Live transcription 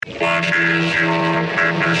What is your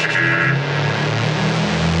ethnicity?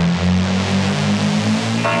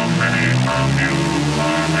 How many of you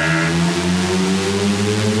are there?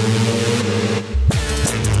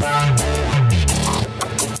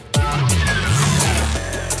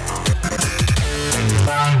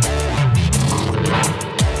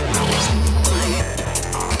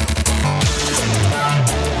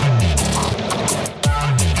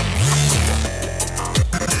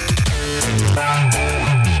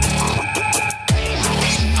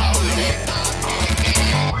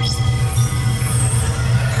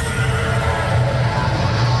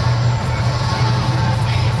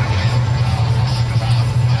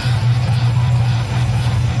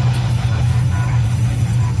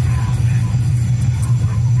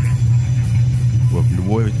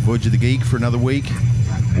 Voyage of the Geek for another week.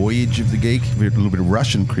 Voyage of the Geek. We have a little bit of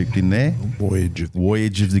Russian creeped in there.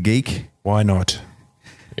 Voyage of the Geek. Why not?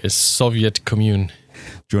 Is Soviet Commune.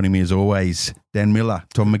 Joining me as always, Dan Miller,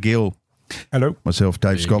 Tom McGill. Hello. Myself,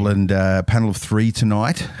 Dave Scotland. Panel of three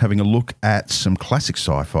tonight, having a look at some classic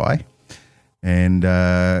sci-fi. And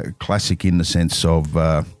classic in the sense of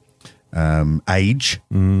age,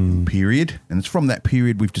 period. And it's from that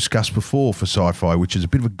period we've discussed before for sci-fi, which is a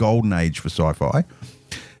bit of a golden age for sci-fi.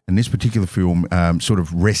 And this particular film sort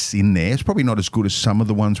of rests in there. It's probably not as good as some of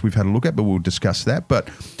the ones we've had a look at, but we'll discuss that. But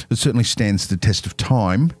it certainly stands the test of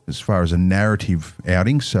time as far as a narrative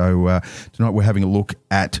outing. So tonight we're having a look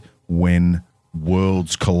at When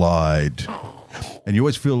Worlds Collide. And you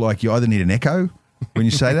always feel like you either need an echo when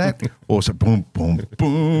you say that, or it's a boom, boom,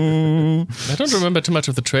 boom. I don't remember too much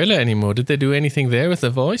of the trailer anymore. Did they do anything there with the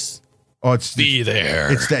voice? Oh, it's Be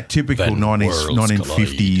there. It's that typical Then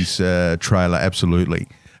 1950s trailer, absolutely.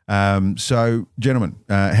 So, gentlemen,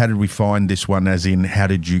 how did we find this one? As in, how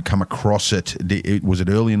did you come across it? Was it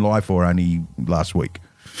early in life or only last week?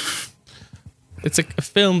 It's a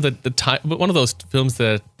film that one of those films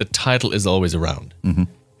that the title is always around,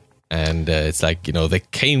 and it's like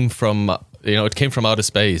it came from outer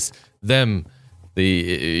space. Them,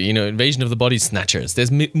 the Invasion of the Body Snatchers.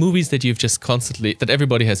 There's movies that you've just constantly that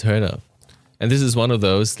everybody has heard of. And this is one of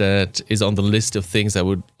those that is on the list of things I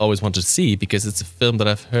would always want to see because it's a film that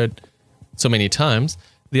I've heard so many times.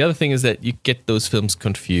 The other thing is that you get those films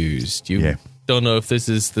confused. You don't know if this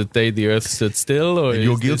is the day the Earth stood still, or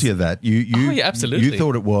you're guilty of that. You absolutely. You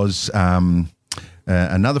thought it was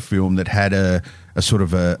another film that had a sort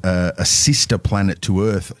of a sister planet to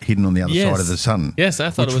Earth hidden on the other side of the sun. Yes,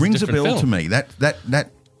 I thought it was a rings different a bell film. to me.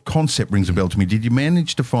 That concept rings a bell to me. Did you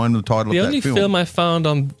manage to find the title of that film? The only film I found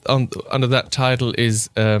under that title is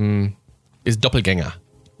Doppelganger,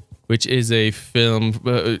 which is a film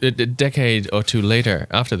a decade or two later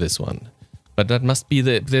after this one. But that must be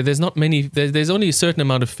there's not many. There's only a certain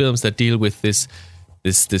amount of films that deal with this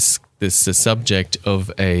subject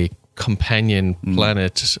of a companion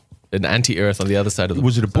planet, an anti-Earth on the other side of the sun.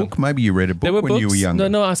 Was it a book? Maybe you read a book when you were younger.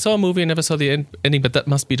 No, I saw a movie and never saw the ending, but that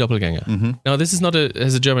must be Doppelganger. Now, this is not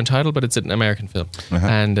has a German title, but it's an American film.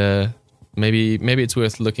 And maybe it's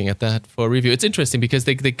worth looking at that for a review. It's interesting because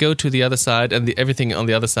they go to the other side and everything on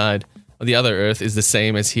the other side, on the other Earth, is the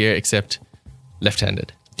same as here, except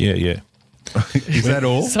left-handed. Yeah. Is that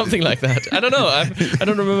all? Something like that. I don't know. I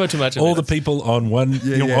don't remember too much of All it. the people on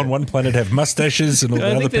one planet have mustaches, and all the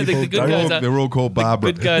I other think people the good don't. guys They're all called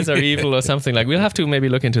Barbara. Good guys are evil or something like. We'll have to maybe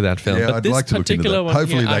look into that film. Yeah, but I'd this like to look into particular that. one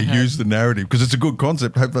Hopefully here, they use the narrative because it's a good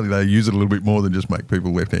concept. Hopefully they use it a little bit more than just make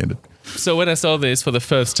people left-handed. So when I saw this for the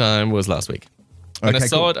first time was last week. When I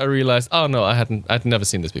saw it, I realized, oh no, I'd never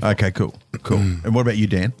seen this before. Okay, cool. And what about you,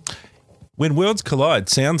 Dan? When Worlds Collide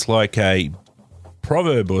sounds like a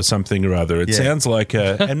proverb or something or other. It sounds like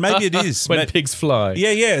and maybe it is. When pigs fly.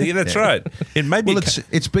 Yeah, that's right. It may be. Well,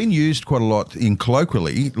 it's been used quite a lot in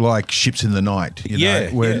colloquially, like ships in the night. You know,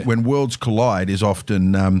 when worlds collide is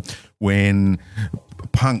often when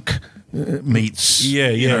punk meets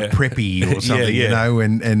preppy or something, you know,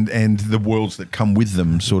 and the worlds that come with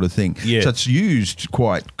them, sort of thing. Yeah. So it's used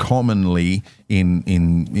quite commonly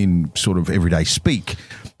in sort of everyday speak,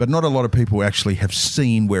 but not a lot of people actually have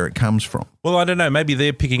seen where it comes from. Well, I don't know. Maybe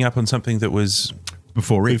they're picking up on something that was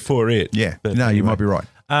before it. Yeah. But no, anyway. You might be right.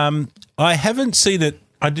 I haven't seen it.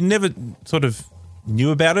 I never sort of knew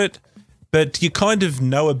about it. But you kind of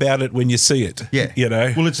know about it when you see it. Yeah. You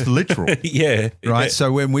know? Well, it's literal. Yeah. Right?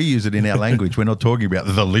 So when we use it in our language, we're not talking about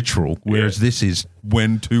the literal, whereas this is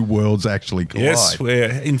when two worlds actually collide. Yes,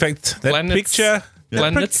 in fact, that picture...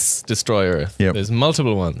 Planets destroy Earth. Yep. There's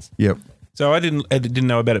multiple ones. Yep. So I didn't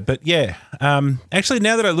know about it. But yeah, actually,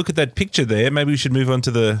 now that I look at that picture there, maybe we should move on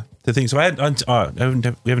to the thing. So we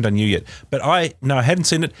haven't done you yet. But I hadn't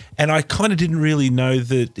seen it, and I kind of didn't really know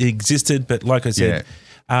that it existed. But like I said...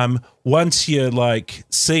 once you like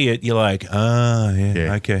see it, you're like,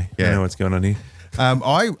 Yeah. okay, Yeah. I know what's going on here.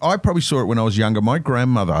 I probably saw it when I was younger. My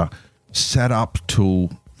grandmother sat up till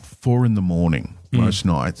 4 a.m. most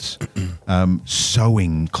nights,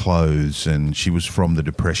 sewing clothes, and she was from the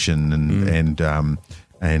Depression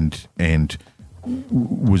and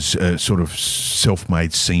was a sort of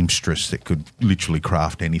self-made seamstress that could literally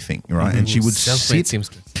craft anything, right? And she would Self-made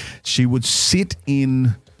seamstress. She would sit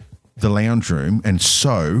in the lounge room and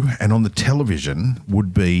sew, and on the television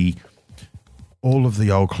would be all of the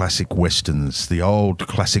old classic westerns, the old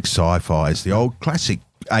classic sci-fis, the old classic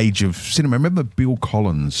age of cinema. Remember Bill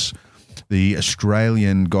Collins, the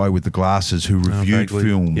Australian guy with the glasses who reviewed vaguely,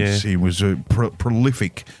 films? yeah. He was a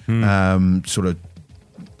prolific sort of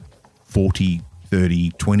 40, 30,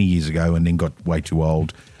 20 years ago, and then got way too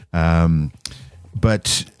old.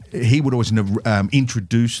 But he would always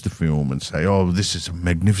introduce the film and say, "Oh, this is a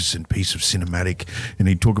magnificent piece of cinematic," and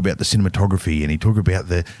he'd talk about the cinematography, and he'd talk about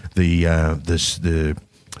the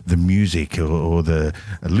music or the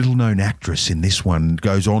a little known actress in this one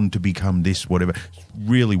goes on to become this, whatever.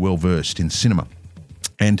 Really well versed in cinema.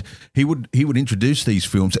 And he would introduce these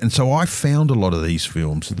films, and so I found a lot of these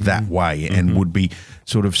films that way, and would be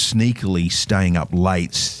sort of sneakily staying up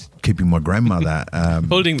late, keeping my grandmother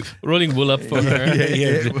Rolling wool up for her.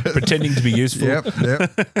 Yeah, pretending to be useful.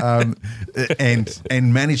 Yep.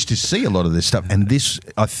 And managed to see a lot of this stuff. And this,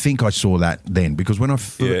 I think I saw that then, because when I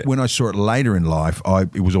saw it later in life,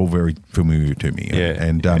 it was all very familiar to me.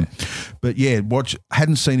 But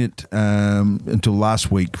hadn't seen it until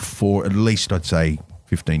last week for at least, I'd say,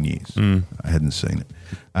 15 years. I hadn't seen it.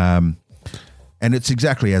 And it's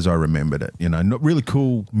exactly as I remembered it. Not really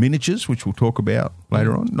cool miniatures, which we'll talk about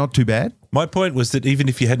later on. Not too bad. My point was that even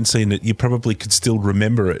if you hadn't seen it, you probably could still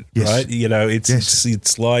remember it, Yes. right?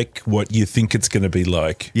 It's like what you think it's going to be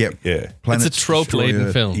like. Yep. Yeah. Planets It's a trope-laden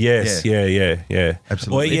Destroyer. film. Yes. Yeah.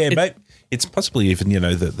 Absolutely. Well, maybe it's possibly even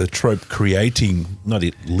the trope creating, not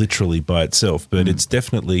it literally by itself, but it's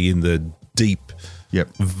definitely in the deep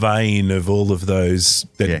Yep. vein of all of those,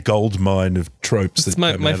 that gold mine of tropes It's that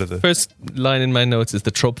my come out of the. first line in my notes is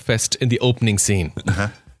the trope fest in the opening scene.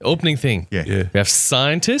 Opening thing. Yeah. Yeah. We have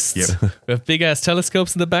scientists. Yep. We have big ass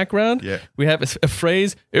telescopes in the background. Yeah. We have a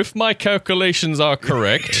phrase, if my calculations are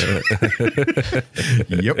correct.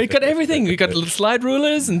 Yep. We got everything. We got little slide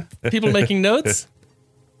rulers and people making notes.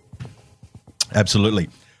 Absolutely.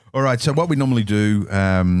 All right. So what we normally do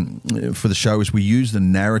for the show is we use the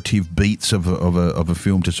narrative beats of a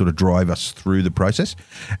film to sort of drive us through the process,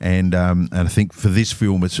 and I think for this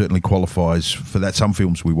film it certainly qualifies for that. Some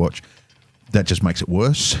films we watch, that just makes it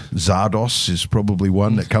worse. Zardos is probably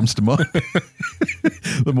one that comes to mind.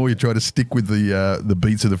 The more you try to stick with the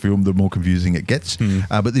beats of the film, the more confusing it gets.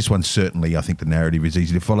 But this one certainly, I think the narrative is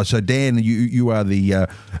easy to follow. So Dan, you are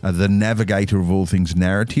the navigator of all things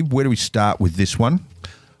narrative. Where do we start with this one?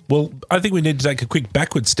 Well, I think we need to take a quick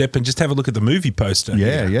backward step and just have a look at the movie poster.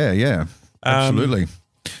 Yeah. Absolutely.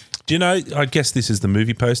 Do you know? I guess this is the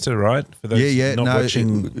movie poster, right? For those not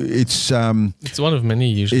watching. It's It's one of many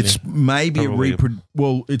usually. it's maybe Probably.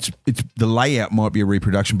 it's the layout might be a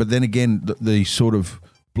reproduction, but then again, the sort of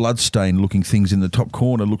bloodstain looking things in the top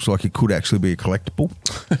corner looks like it could actually be a collectible.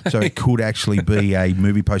 So it could actually be a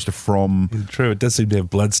movie poster from. True, it does seem to have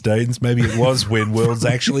bloodstains. Maybe it was when worlds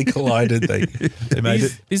actually collided. They made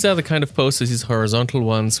it. These are the kind of posters, these horizontal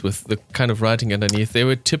ones with the kind of writing underneath. They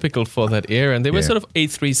were typical for that era, and they were Yeah. sort of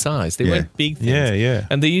A3 size. They Yeah. weren't big things. Yeah.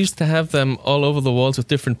 And they used to have them all over the walls with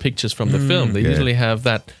different pictures from the film. They Yeah. usually have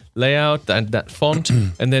that layout and that font,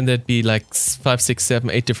 and then there'd be like 5, 6, 7,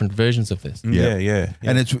 8 different versions of this. Yeah.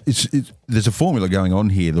 And it's there's a formula going on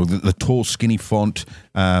here. The tall, skinny font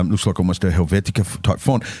looks like almost a Helvetica type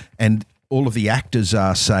font, and all of the actors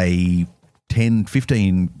are, say, 10,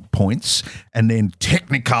 15 points, and then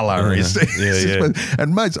Technicolor is.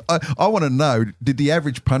 And mates, I want to know: did the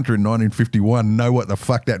average punter in 1951 know what the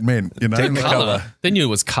fuck that meant? Color. They knew it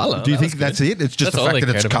was color. Do you think that's it? It's just That's the all fact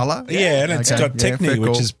they that it's cared about. color. Yeah, and it's Okay. got Yeah, Techni, fair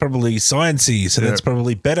which call. is probably sciencey, so that's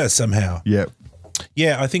probably better somehow. Yeah.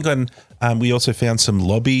 Yeah, I think we also found some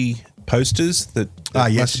lobby posters that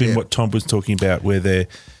Yes, must have been yeah. what Tom was talking about, where they're,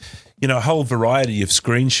 a whole variety of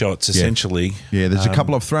screenshots essentially. Yeah, there's a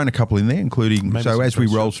couple. I've thrown a couple in there, including. Maybe So some as we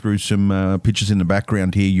first roll through some pictures in the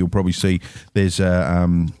background here, you'll probably see there's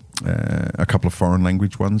a couple of foreign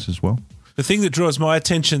language ones as well. The thing that draws my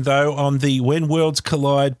attention, though, on the When Worlds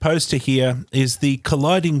Collide poster here is the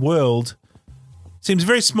colliding world seems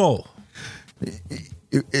very small.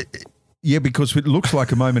 Yeah, because it looks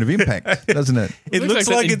like a moment of impact, doesn't it? It looks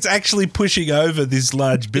like it's actually pushing over this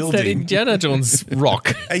large It's that building. Indiana Jones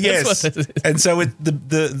rock. Yes, That's what it is. and so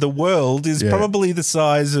the world is Yeah. probably the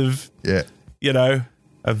size of Yeah.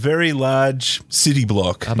 a very large city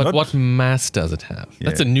block. But what mass does it have?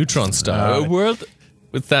 That's a neutron star. A world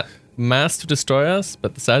with that mass to destroy us,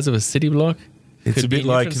 but the size of a city block. It's could a be bit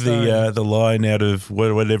like neutron star. the line out of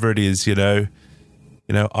whatever it is.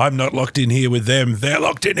 I'm not locked in here with them; they're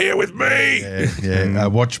locked in here with me. Yeah.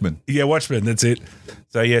 Watchmen. Yeah, Watchmen. That's it.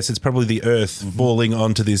 So yes, it's probably the Earth falling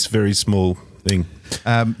onto this very small thing.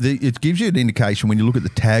 It gives you an indication when you look at the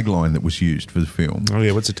tagline that was used for the film. Oh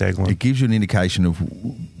yeah, what's the tagline? It gives you an indication of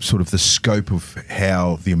sort of the scope of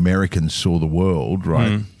how the Americans saw the world,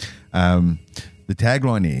 right? The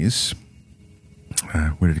tagline is,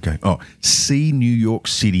 where did it go? Oh, see New York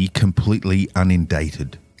City completely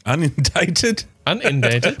unindated. Unindated.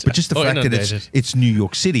 Unindated. But just the fact that inundated. it's New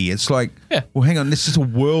York City, it's like, Yeah. well, hang on, this is a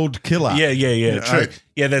world killer. Yeah, true.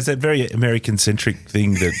 Yeah, there's that very American-centric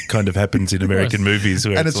thing that kind of happens in American movies.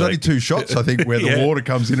 Where And it's only like, 2 shots, I think, where Yeah. the water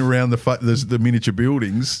comes in around the miniature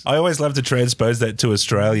buildings. I always love to transpose that to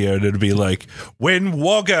Australia, and it'd be like, when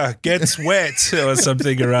Wagga gets wet or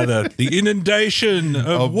something or other. The inundation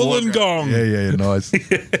of Wollongong. Yeah, nice.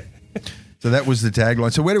 So that was the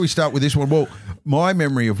tagline. So where do we start with this one? Well, my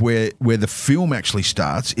memory of where the film actually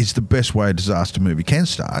starts is the best way a disaster movie can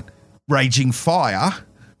start. Raging fire,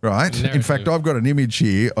 right? Narrative. In fact, I've got an image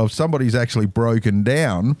here of somebody's actually broken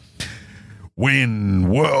down when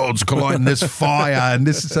worlds collide in this fire. And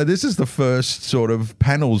this is the first sort of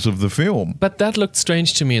panels of the film. But that looked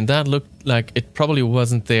strange to me, and that looked like it probably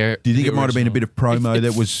wasn't there. Do you think in it the might have been a original. bit of promo It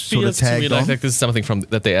that was sort of feels to me tagged on? like this is something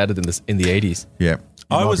that they added in the 80s. Yeah.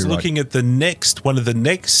 I was looking at one of the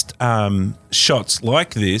next shots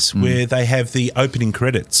like this where they have the opening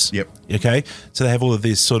credits. Yep. Okay. So they have all of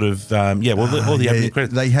this sort of, all the opening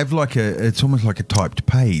credits. They have it's almost like a typed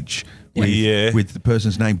page with the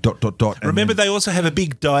person's name ... and Remember, then- they also have a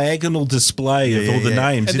big diagonal display of all the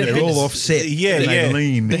names. And in they're it. all offset. Yeah, and they yeah.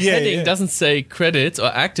 lean. The Yeah, heading yeah. doesn't say credits or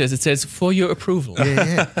actors; it says for your approval.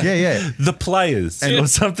 Yeah. The players or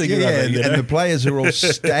something. or other, and, you know? and the players are all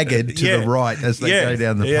staggered to Yeah. the right as they go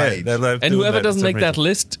down the page. they love And doing whoever that doesn't for some make that reason.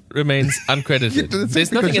 list remains uncredited.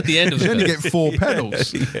 There's nothing at the end of You it. only get 4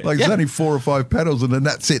 panels. Like there's only 4 or 5 panels, and then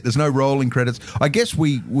that's it. There's no rolling credits. I guess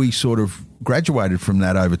we sort of graduated from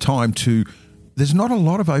that over time to. There's not a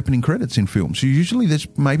lot of opening credits in films. Usually there's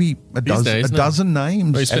maybe a days, no. dozen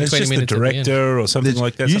names. Or it's And it's 20 just the minutes at the end. director or something There's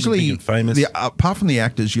like that. Something big Usually, and famous. apart from the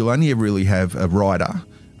actors, you'll only ever really have a writer,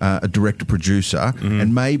 a director, producer,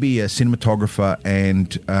 and maybe a cinematographer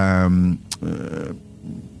and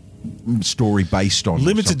story based on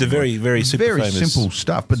Limited to something very, like- very super very famous- simple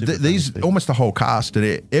stuff. But super these famous people. almost the whole cast,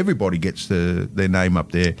 and everybody gets their name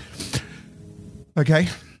up there. Okay.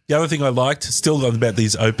 The other thing I liked, still about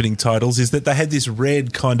these opening titles, is that they had this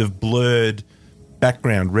red kind of blurred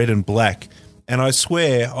background, red and black. And I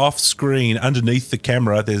swear, off screen, underneath the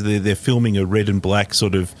camera, they're filming a red and black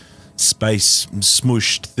sort of space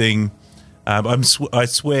smooshed thing. I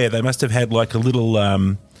swear they must have had like a little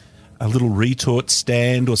retort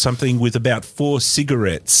stand or something with about 4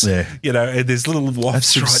 cigarettes. Yeah. And there's little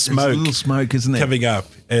wafts That's of right. There's smoke. a little smoke, isn't there? Coming up.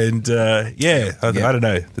 And I don't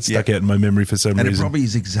know. It stuck out in my memory for some And reason. it probably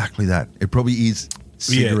is exactly that. It probably is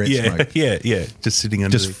cigarette smoke. Yeah. Just sitting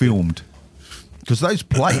under. Just filmed. Because those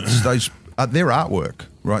plates, they're artwork,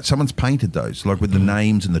 right? Someone's painted those, like with the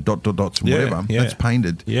names and the dots and Yeah, whatever. yeah. That's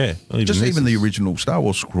painted. Yeah. Well, Just this even the is- original Star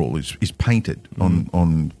Wars scroll is painted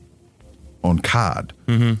on card,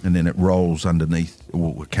 and then it rolls underneath,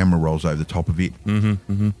 or the camera rolls over the top of it.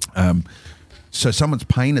 So someone's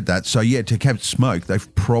painted that. So yeah, to capture smoke,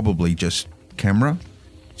 they've probably just camera,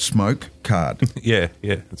 smoke, card. Yeah,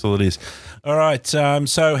 that's all it is. All right, so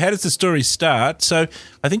how does the story start? So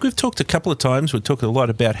I think we've talked a couple of times, we've talked a lot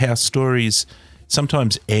about how stories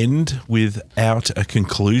sometimes end without a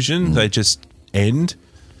conclusion. They just end.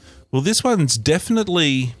 Well, this one's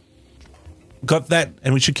definitely got that,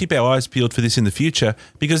 and we should keep our eyes peeled for this in the future,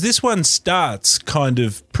 because this one starts kind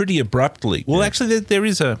of pretty abruptly. Well, actually, there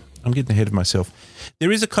is I'm getting ahead of myself.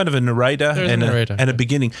 There is a kind of a narrator, There is and a narrator, a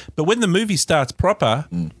beginning. But when the movie starts proper,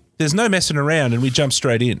 there's no messing around, and we jump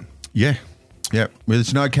straight in. Yeah. Yeah. Well,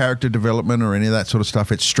 there's no character development or any of that sort of stuff.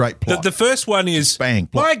 It's straight plot. The first one is, Bang,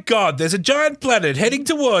 plot. my God, there's a giant planet heading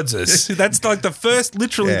towards us. That's like the first,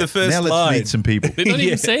 literally Yeah. the first now let's line. meet some people. They don't Yeah.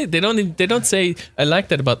 even say. They don't say. I like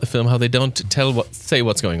that about the film. How they don't say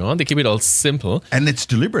what's going on. They keep it all simple. And it's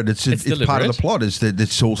deliberate. It's part of deliberate. the plot is that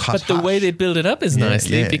it's all hush But the way they build it up is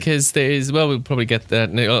nicely yeah. because we'll probably get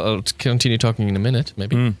that. I'll continue talking in a minute,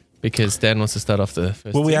 maybe. because Dan wants to start off the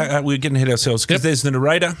first. Well, scene. we're getting ahead of ourselves because Yep. there's the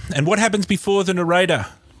narrator. And what happens before the narrator?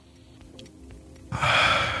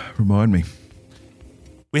 Remind me.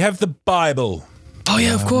 We have the Bible. Oh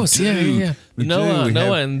yeah, of course, yeah. We Noah, do. We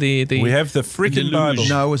Noah, have- and the We have the freaking Bible.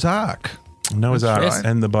 Noah's Ark. Noah's Ark right.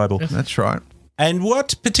 and the Bible. That's right. And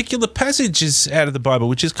what particular passage is out of the Bible,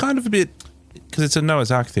 which is kind of a bit, because it's a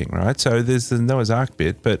Noah's Ark thing, right? So there's the Noah's Ark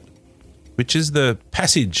bit, but which is the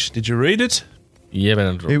passage? Did you read it? Yeah, but I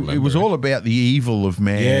don't It remember. was all about the evil of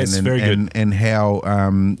man, Yes, and, very good. and how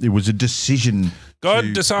it was a decision.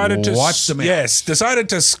 God decided to wipe them out. decided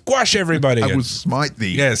to squash everybody. I will smite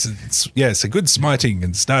thee. Yes, a good smiting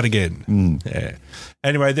and start again. Yeah.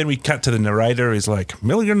 Anyway, then we cut to the narrator. He's like,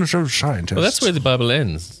 millions of scientists. Well, that's where the Bible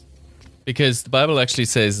ends. Because the Bible actually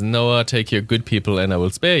says, Noah, take your good people and I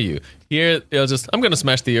will spare you. Here, they'll just, I'm going to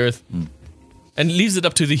smash the earth. And leaves it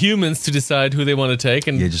up to the humans to decide who they want to take.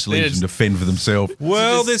 And Yeah, just leaves them to fend for themselves.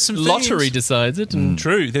 Well, there's some lottery themes. decides it. And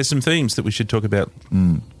True. There's some themes that we should talk about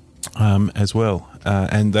as well.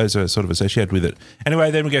 And those are sort of associated with it.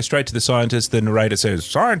 Anyway, then we go straight to the scientist. The narrator says,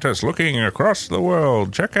 scientists looking across the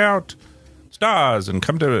world, check out stars and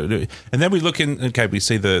come to... And then we look in... Okay, we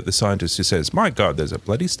see the scientist who says, my God, there's a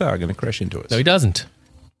bloody star going to crash into us. No, he doesn't.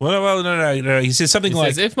 Well, no. He says something He like...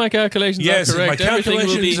 says, if my calculations Yes, if are correct, my everything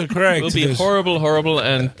calculations are correct, will be yes. horrible,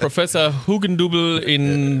 and Professor Hugendubel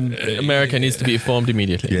in America needs to be formed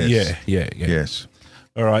immediately. Yes. Yeah. Yes.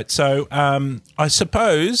 All right. So I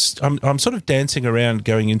suppose I'm sort of dancing around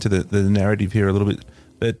going into the narrative here a little bit.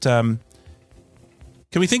 But can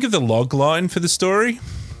we think of the log line for the story?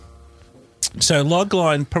 So log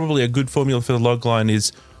line, probably a good formula for the log line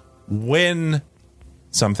is when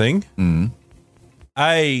something,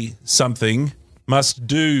 a something must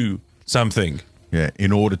do something Yeah.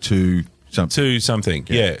 In order to something. to something.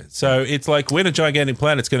 Yeah. So it's like when a gigantic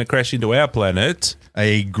planet's going to crash into our planet.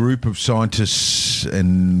 A group of scientists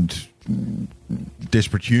and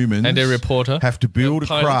desperate humans And a reporter. have to build A a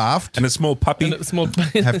pilot. craft. And a small puppy. And a small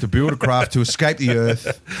have to build a craft to escape the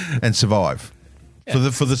Earth and survive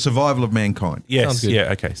for the survival of mankind. Yes, Sounds good.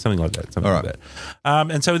 yeah, okay, something like that. Something All like right.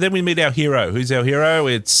 that. And so then we meet our hero. Who's our hero?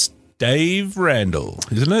 It's Dave Randall,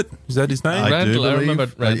 isn't it? Is that his name? I Randall, do I believe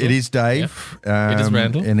remember Randall. it is Dave. It is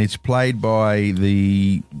Randall. and it's played by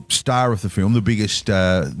the star of the film. The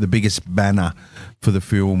biggest banner for the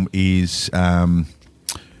film is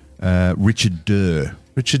Richard Durr,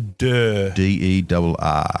 Richard Durr.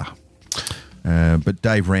 Derr. But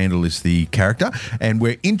Dave Randall is the character, and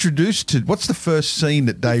we're introduced to what's the first scene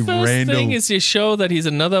that Dave First Randall thing is you show that he's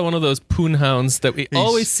another one of those poon hounds that we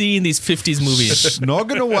always see in these 50s movies.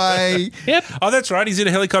 snogging away. Yep. Oh, that's right. He's in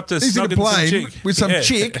a helicopter. He's in a snogging some plane chick. with some Yeah.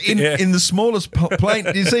 chick Yeah. in the smallest plane.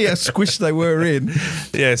 You see how squished they were in?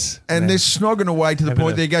 Yes. And they're snogging away to the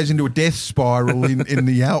point that he goes into a death spiral in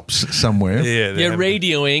the Alps somewhere. Yeah, You're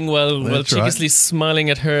radioing while That's cheekily right. smiling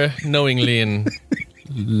at her knowingly and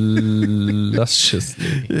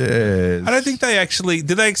lusciously. Yes. I don't think they actually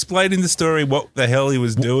did. They explain in the story what the hell he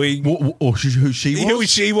was doing, Or who she was? who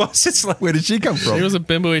she was. It's like Where did she come from? He was a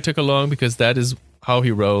bimbo he took along because that is how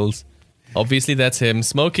he rolls. Obviously, that's him.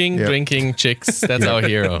 Smoking, Yep. drinking, chicks. That's our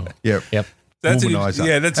hero. Yep. Yep. That's an- womanizer.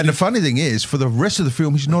 yeah, that's and an- the funny thing is, for the rest of the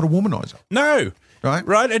film, he's not a womanizer. no, Right?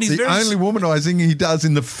 right, and he's the very only womanizing he does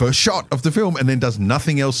in the first shot of the film, and then does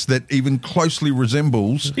nothing else that even closely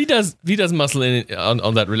resembles. He does muscle in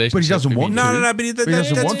on that relationship. But he doesn't want No, to. but He doesn't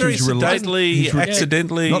that's want to. very He's reluctant. sedately, He's re-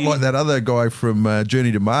 accidentally. Not like that other guy from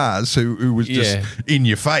Journey to Mars who was just Yeah. in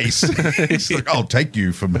your face. It's like, I'll take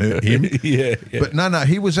you from him. Yeah. But no,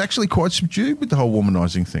 he was actually quite subdued with the whole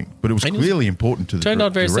womanizing thing. But it was And he was- clearly important to the Turned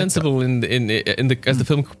out very director. sensible in the as the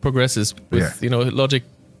film progresses with Yeah.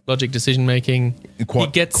 logic decision making. Quite,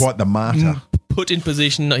 He gets quite the martyr. put in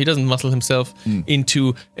position. No, he doesn't muscle himself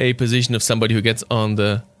into a position of somebody who gets on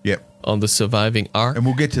the Yep. on the surviving arc. And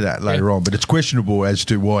we'll get to that later on. But it's questionable as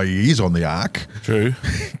to why he is on the ark. True.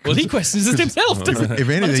 Well, he questions it himself. doesn't he? If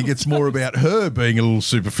anything, it's more about her being a little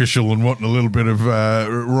superficial and wanting a little bit of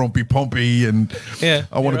rompy pompy, and Yeah,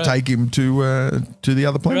 I want you're to right. take him to the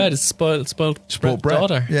other planet. Right, it's spoiled Spoiled brat.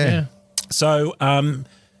 daughter. Yeah. So,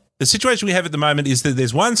 the situation we have at the moment is that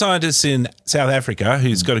there's one scientist in South Africa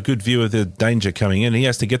who's got a good view of the danger coming in. He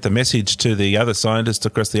has to get the message to the other scientist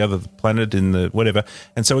across the other planet in the whatever.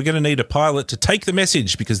 And so we're going to need a pilot to take the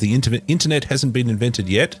message because the internet hasn't been invented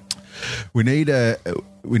yet. We need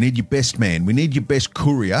your best man. We need your best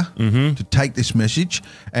courier to take this message,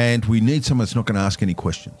 and we need someone that's not going to ask any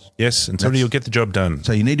questions. Yes, and somebody will get the job done.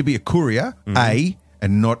 So you need to be a courier, A,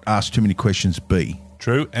 and not ask too many questions, B.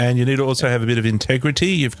 True. And you need to also have a bit of integrity.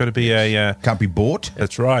 You've got to be a... Can't be bought.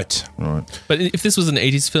 that's right. Right. But if this was an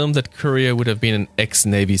 80s film, that courier would have been an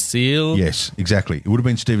ex-Navy SEAL. Yes, exactly. It would have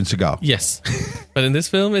been Steven Seagal. Yes. But in this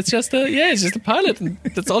film, it's just a pilot. And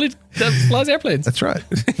that's all he that flies airplanes. That's right.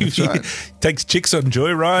 That's right. Takes chicks on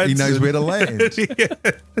joyrides. He knows and- where to land. Yeah,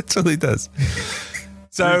 that's all he does.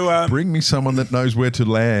 So, Bring me someone that knows where to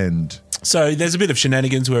land. so there's a bit of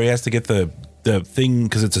shenanigans where he has to get the thing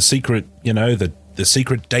because it's a secret. The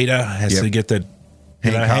secret data has Yep. to get the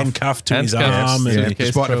handcuffed to his Handcuffed. arm. Yes. And Yeah.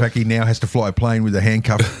 Despite the Castro. fact he now has to fly a plane with a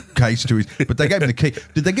handcuff case to his... But they gave him the key.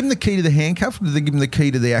 Did they give him the key to the handcuff or did they give him the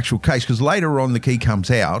key to the actual case? Because later on the key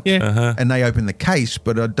comes out and they open the case,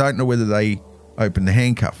 but I don't know whether they open the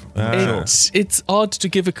handcuff. It's odd to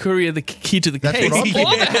give a courier the key to the That's case what I'm or the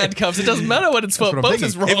thinking. handcuffs. It doesn't matter what it's for. what I'm Both thinking.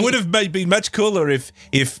 is wrong. It would have been much cooler if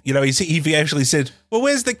he actually said, "Well,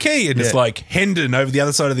 where's the key?" And it's Yeah. like Hendon over the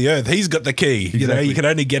other side of the earth. He's got the key. Exactly. You can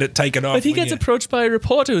only get it taken off. But he when gets you- approached by a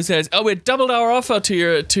reporter who says, "Oh, we doubled our offer to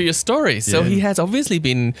your story." So he has obviously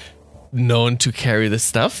been known to carry this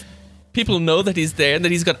stuff. People know that he's there and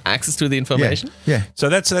that he's got access to the information. Yeah. So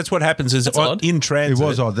that's what happens is That's odd. in It transit.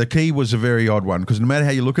 was odd. The key was a very odd one because no matter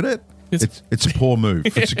how you look at it, it's a poor move.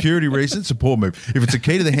 For security reasons, it's a poor move. If it's a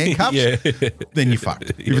key to the handcuffs, Yeah. then you're fucked.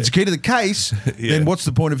 If it's a key to the case, then what's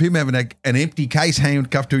the point of him having an empty case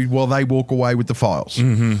handcuffed to him while they walk away with the files?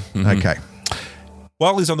 Okay.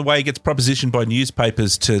 While he's on the way, he gets propositioned by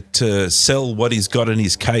newspapers to sell what he's got in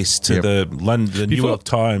his case to Yep. the New York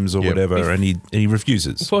Times or Yep. whatever, and he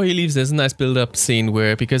refuses. Before he leaves, there's a nice build-up scene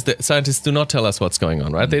where, because the scientists do not tell us what's going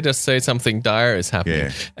on, right? They just say something dire is happening.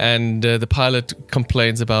 Yeah. And the pilot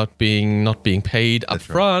complains about not being paid up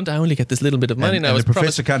front. I only get this little bit of money And, now. and I the was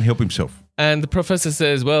professor can't help himself. And the professor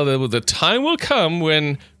says, well, the time will come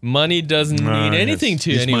when money doesn't mean anything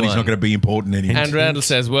to This anyone. money's not going to be important anymore. And Randall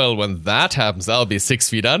says, well, when that happens, I'll be 6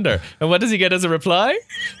 feet under. And what does he get as a reply?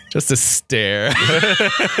 Just a stare.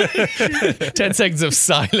 10 seconds of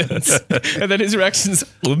silence. And then his reactions,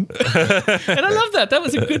 And I love that. That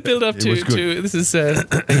was a good build-up was good. to this is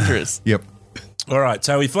dangerous. Yep. All right,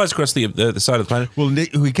 so he flies across the side of the planet. Well,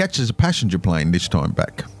 he catches a passenger plane this time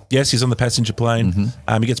back. Yes, he's on the passenger plane.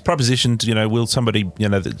 Mm-hmm. He gets propositioned. Will somebody?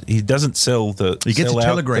 He doesn't sell the. He gets sell a out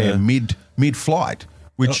telegram mid-flight,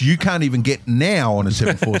 which you can't even get now on a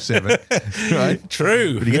 747, right?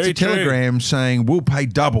 True. But he gets very a telegram saying, we'll pay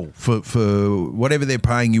double for whatever they're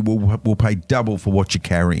paying you, we'll pay double for what you're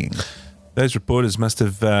carrying. Those reporters must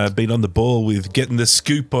have been on the ball with getting the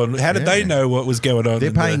scoop on. How did they know what was going on? They're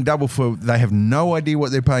in the- paying double for, they have no idea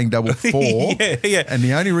what they're paying double for. Yeah. And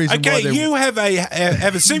the only reason why Okay, they're... you have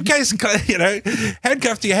a suitcase,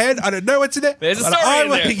 handcuffed to your head. I don't know what's in there. There's a but story I in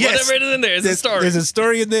will- there. Yes, Whatever it is in there is a story. There's a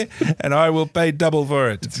story in there, and I will pay double for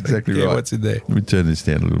it. That's exactly Yeah, right. what's in there? Let me turn this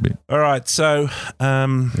down a little bit. All right, so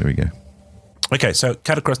There we go. okay, so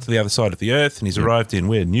cut across to the other side of the earth, and he's arrived in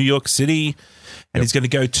where? New York City, and he's going to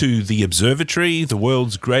go to the observatory, the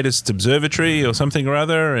world's greatest observatory, or something or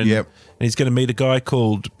other, and, Yep. and he's going to meet a guy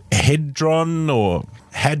called Hadron,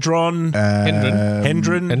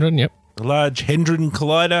 Hendron, yep. a large Hadron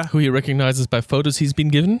Collider. Who he recognizes by photos he's been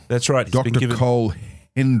given. That's right. He's been Dr. given, Cole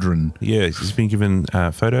Hendron. yeah, he's been given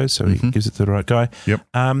photos, so he gives it to the right guy. Yep.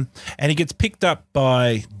 And he gets picked up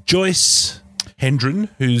by Joyce Hendron,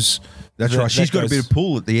 who's That's right. She's got a bit of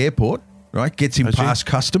pull at the airport, right? Gets him Has she? past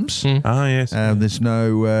customs. Ah, yes. There's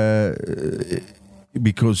no...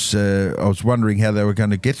 because I was wondering how they were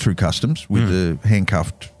going to get through customs with the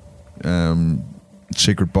handcuffed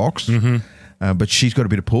secret box. But she's got a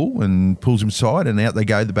bit of pull and pulls him aside, and out they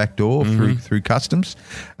go the back door through customs.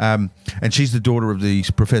 And she's the daughter of the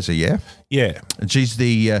professor, yeah? Yeah. And she's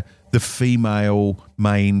the female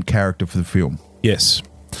main character for the film. Yes.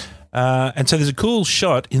 And so there's a cool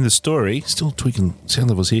shot in the story. Still tweaking sound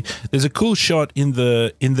levels here. There's a cool shot in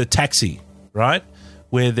the taxi, right,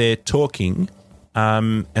 where they're talking,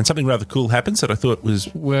 and something rather cool happens that I thought was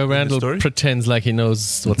Where in the Randall story. pretends like he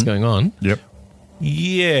knows what's going on. Yep.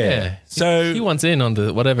 Yeah. So he wants in on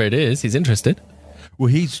the whatever it is. He's interested. Well,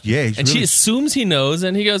 he's And really, she assumes he knows,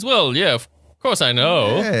 and he goes, well, yeah, of course I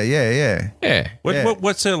know. Yeah.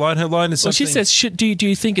 what's her line? Her line is Well, something. she says, do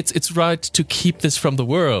you think it's right to keep this from the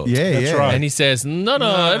world? Yeah, That's yeah. right. And he says, no,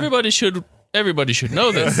 everybody should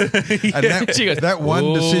know this. And that, She goes, that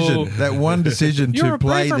one decision You're to a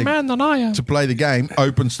play braver man than I am. to play the game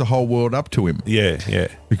opens the whole world up to him. Yeah.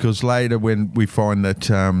 Because later, when we find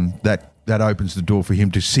that that opens the door for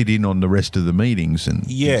him to sit in on the rest of the meetings and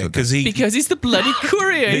Yeah, things like Because he's the bloody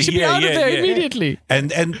courier. He should be out of there immediately.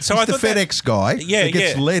 And so I that. thought the that- FedEx guy Yeah, that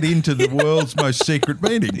gets yeah. led into the world's most secret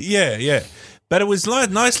meeting. Yeah. But it was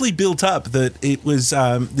nicely built up that it was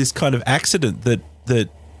this kind of accident that that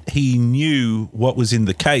he knew what was in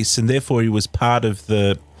the case, and therefore he was part of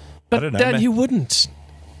the. But I don't know. then he wouldn't.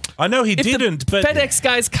 I know he If didn't, the but FedEx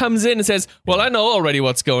guys comes in and says, "Well, I know already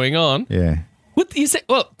what's going on." Yeah. What you say?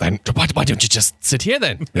 Well, then why don't you just sit here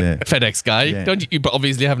then, Yeah. FedEx guy? Yeah. Don't you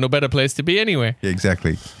obviously have no better place to be anyway? Yeah,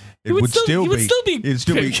 exactly. It would would still- still he would be. still be It'd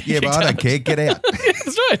still be. Yeah, but I don't care. Get out.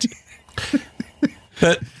 That's right.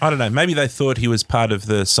 But I don't know. Maybe they thought he was part of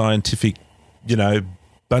the scientific,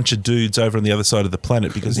 bunch of dudes over on the other side of the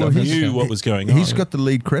planet because Well, he he's- knew what was going on. He's got the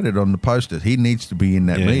lead credit on the poster. He needs to be in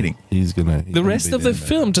that meeting. He's gonna. The rest of the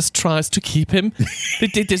film just tries to keep him. They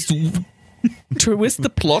just twist the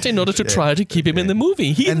plot in order to try to keep him in the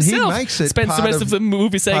movie. He And he himself makes it spends the part rest of- of the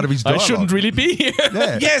movie saying, part of his "I dialogue. shouldn't really be here."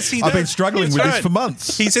 Yeah. Yes, he I've been does. struggling That's with this right. for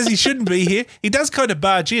months. He says he shouldn't be here. He does kind of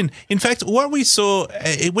barge in. In fact, what we saw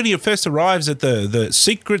when he first arrives at the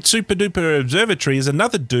secret super duper observatory is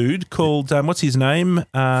another dude called what's his name?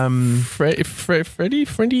 Freddie,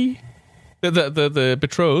 the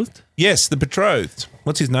betrothed. Yes, the betrothed.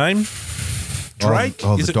 What's his name? Drake.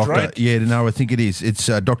 Oh, Is the it doctor. Drake? Yeah, no, I think it is. It's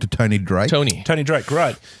Dr. Tony Drake. Tony. Tony Drake,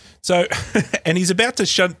 right. So, and he's about to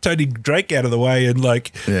shunt Tony Drake out of the way and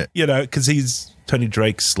because Tony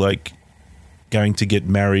Drake's like going to get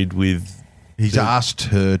married with, He's asked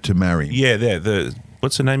her to marry him.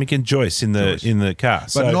 what's her name again? Joyce in the car.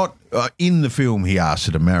 But not in the film he asked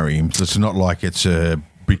her to marry him. So it's not like it's a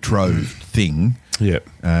betrothed thing. Yeah.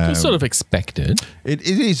 It's sort of expected. It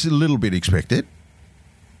is a little bit expected.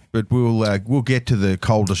 But we'll get to the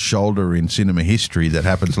coldest shoulder in cinema history that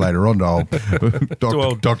happens later on to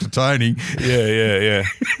old Dr. Tony. Yeah.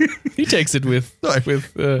 He takes it with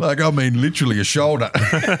literally a shoulder.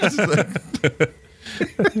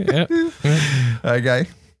 yeah. Okay.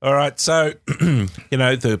 All right. So,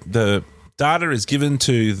 the data is given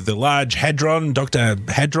to the large Hadron, Dr.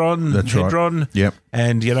 Hadron. That's right. Hadron. Yep.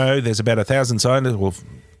 And, there's about 1,000 scientists, well,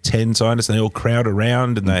 10 scientists, and they all crowd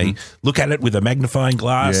around and they look at it with a magnifying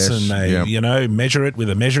glass Yes, and they, yep. measure it with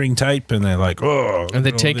a measuring tape and they're like, oh. And they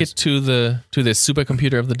look at all take this. it to the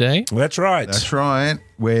supercomputer of the day. That's right. That's right.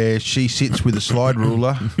 Where she sits with a slide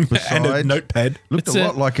ruler beside. And a notepad. Looked It's a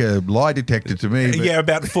lot like a lie detector to me. But Yeah,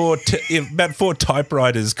 about four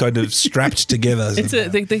typewriters kind of strapped together.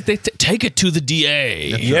 They take it to the DA.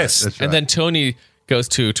 Yes. That's right. And then Tony goes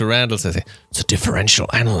to Randall and says, "It's a differential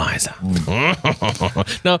analyzer."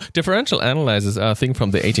 Now, differential analyzers are a thing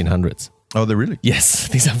from the 1800s. Oh, they're really? Yes,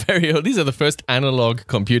 these are very old. These are the first analog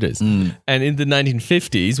computers. And in the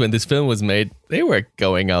 1950s, when this film was made, they were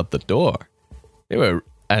going out the door. They were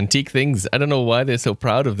antique things. I don't know why they're so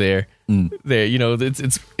proud of their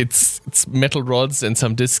it's metal rods and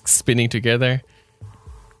some discs spinning together.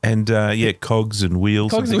 And cogs and wheels.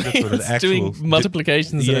 Cogs I and think that's what wheels, the actual doing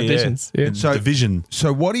multiplications and additions. Yeah. And So- division.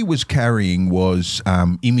 So what he was carrying was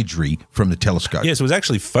imagery from the telescope. Yes, it was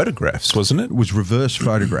actually photographs, wasn't it? It was reverse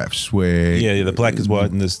photographs where Yeah, the black is white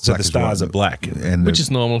and so Black the is stars white. are black. and Which is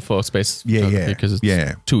normal for space photography because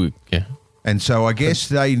it's too. Yeah. and so I guess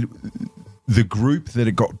the group that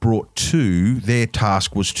it got brought to, their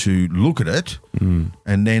task was to look at it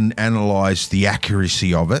and then analyze the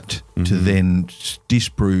accuracy of it to then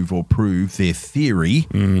disprove or prove their theory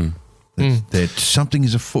that something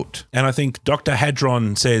is afoot. And I think Dr.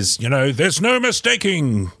 Hadron says, there's no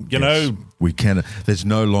mistaking, Yes, we can. There's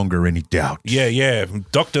no longer any doubt. Yeah.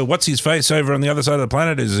 Dr. What's-His-Face over on the other side of the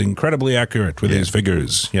planet is incredibly accurate with his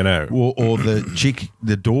figures, Or the chick,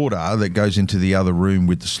 the daughter that goes into the other room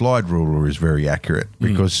with the slide ruler is very accurate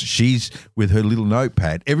because she's with her little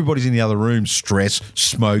notepad. Everybody's in the other room, stressed,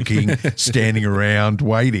 smoking, standing around,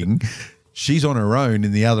 waiting. She's on her own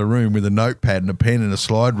in the other room with a notepad and a pen and a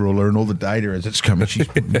slide ruler and all the data as it's coming. She's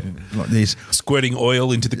like this. Squirting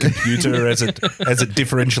oil into the computer as it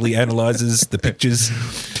differentially analyzes the pictures.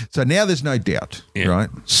 So now there's no doubt, right?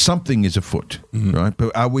 Something is afoot, right?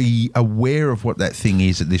 But are we aware of what that thing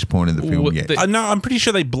is at this point in the film Well, yet? No, I'm pretty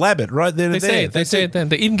sure they blab it right there. They say it. They say it then.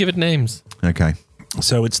 They even give it names. Okay.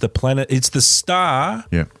 So it's the planet. It's the star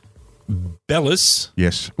Yeah. Belus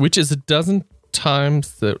Yes. Which is a dozen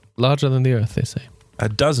times larger than the Earth, they say. a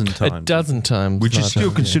dozen A times. dozen times. Which is larger still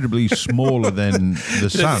than- considerably smaller than the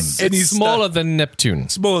sun. Any It's smaller than Neptune.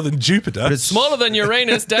 Smaller than Jupiter. But it's Smaller than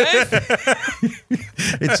Uranus, Dave.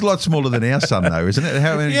 It's a lot smaller than our sun, though, isn't it?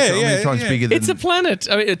 How many times bigger than? It's a planet.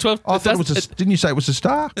 I mean, 12. I thought it was didn't you say it was a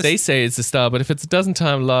star? They say it's a star, but if it's a dozen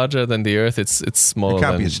times larger than the Earth, it's smaller It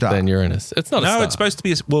can't be a star. than Uranus. It's not a no, star. it's supposed to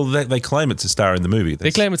be. They claim it's a star in the movie.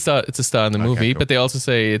 They claim it's a star in the movie, cool. but they also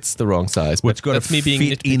say it's the wrong size. Well, But it's got that's to me being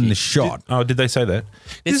fit in nitpicky. the shot. Oh, did they say that?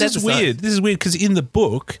 They This said is the start. weird. This is weird because in the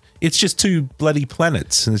book, it's just two bloody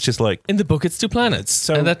planets, and it's just like In the book, it's two planets,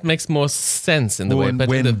 So- and that makes more sense in the way. when But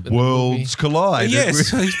in the worlds collide.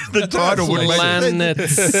 Yes. the title would make sense.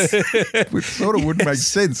 planets. Which sort of wouldn't make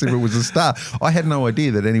sense if it was a star. I had no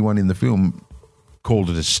idea that anyone in the film called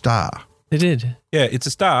it a star. They did. yeah, it's a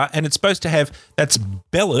star, and it's supposed to have that's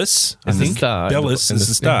Belus. I Is the think star in the Belus book- in is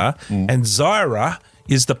the- the star, and Zyra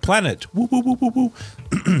is the planet. Woo, woo, woo, woo, woo,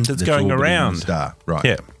 that's going orbiting the around. star. Right.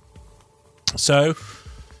 Yeah. So,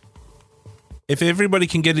 if everybody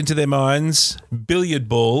can get into their minds billiard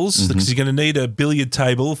balls, because you're going to need a billiard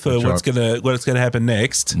table for That's what's right. going to happen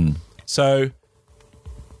next. So,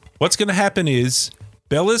 what's going to happen is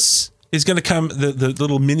Belus is going to come. The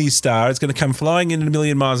little mini star is going to come flying in at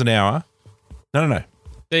 1,000,000 miles an hour. No.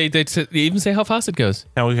 They even say how fast it goes.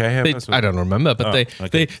 Okay, how They, fast was I it? don't remember, but Oh,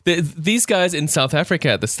 okay. these guys in South Africa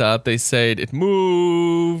at the start, they said it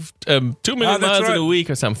moved 2 million Ah, that's miles in right. a week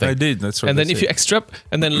or something. They did. That's what. And they then if said. you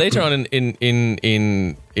and then later on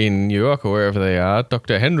in New York or wherever they are,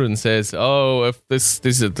 Dr. Hendren says, "Oh, if this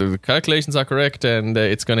is the calculations are correct, and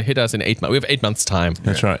it's going to hit us in 8 months. We have 8 months time."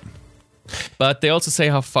 That's right. But they also say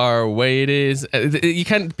how far away it is. You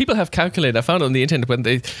can people have calculated. I found on the internet when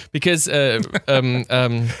they because I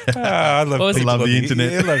love, was it? people Love on the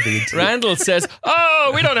internet. Yeah, I love the internet. Randall says,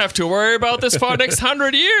 "Oh, we don't have to worry about this for the next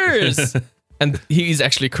 100 years." And he is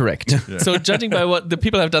actually correct. So judging by what the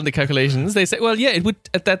people have done the calculations, they say, well, yeah, it would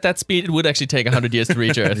at that speed, it would actually take 100 years to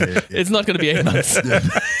reach Earth. It's not going to be 8 months.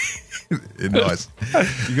 Nice.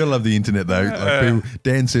 You gotta love the internet though. Like people,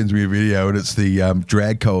 Dan sends me a video and it's the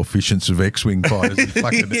drag coefficients of X-wing fighters and,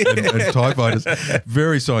 and TIE fighters.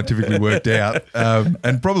 Very scientifically worked out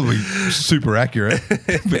and probably super accurate.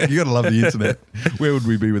 But you gotta love the internet. Where would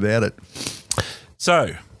we be without it?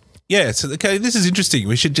 So, yeah, so okay, this is interesting.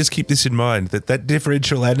 We should just keep this in mind that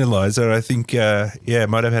differential analyzer, I think,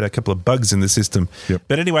 might have had a couple of bugs in the system. Yep.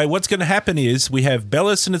 But anyway, what's going to happen is we have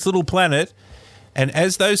Belus and its little planet, and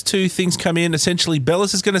as those two things come in, essentially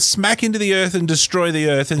Belus is going to smack into the Earth and destroy the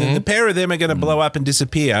Earth, and then the pair of them are going to blow up and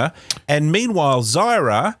disappear. And meanwhile,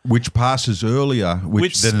 Zyra, Which passes earlier than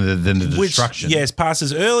the destruction. which, yes,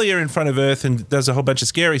 passes earlier in front of Earth and does a whole bunch of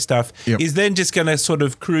scary stuff, Yep. is then just going to sort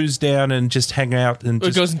of cruise down and just hang out and It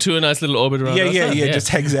just goes into a nice little orbit around our sun. just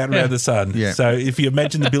hangs out around the sun. Yeah. So if you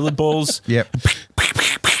imagine the billiard balls, Yep.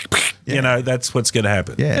 you know, that's what's going to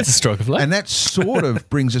happen. Yeah. It's a stroke of luck. And that sort of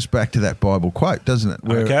brings us back to that Bible quote, doesn't it?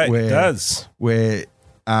 It does. Where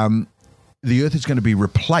the Earth is going to be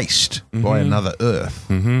replaced by another Earth,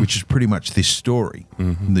 which is pretty much this story,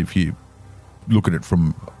 if you look at it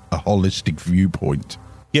from a holistic viewpoint.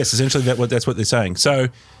 Yes, essentially that's what they're saying. So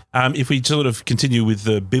if we sort of continue with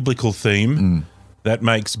the biblical theme, that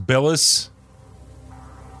makes Belus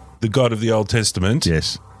the God of the Old Testament.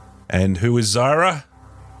 Yes. And who is Zyra?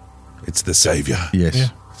 It's the Savior. Yes.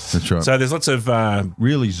 That's right. So there's lots of...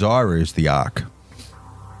 really, Zyra is the Ark.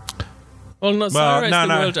 well, no, Zyra is the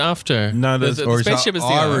world after. No, the, there's- the, Or the spaceship is the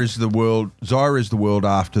Zyra Ark. is the world. Zyra is the world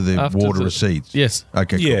after the After water the- recedes. Yes.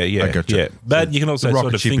 Okay. Cool. Yeah. I gotcha. But So you can also the rocket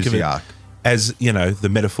sort of ship think is of the it Ark. as, you know, the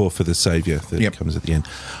metaphor for the Savior that Yep. comes at the end.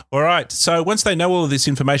 All right. So once they know all of this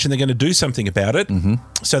information, they're going to do something about it.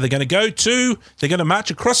 So they're going to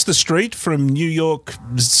march across the street from New York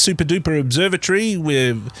Super Duper Observatory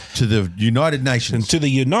To the United Nations. to the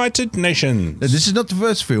United Nations. Now, this is not the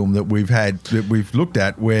first film that we've looked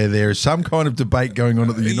at where there is some kind of debate going on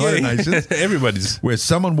at the United Nations. Everybody's. Where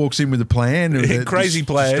someone walks in with a plan, of Crazy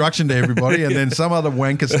plan. destruction to everybody, and then some other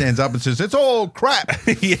wanker stands up and says, "It's all crap,"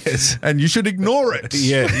 Yes. and you should ignore it.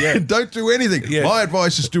 Yeah. Don't do anything. Yeah. My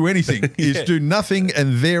advice is do anything. Is do nothing,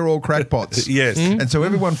 and they're all crackpots. Yes. And so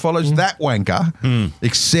everyone follows that wanker,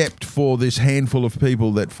 except for this handful of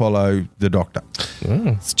people that follow the doctor.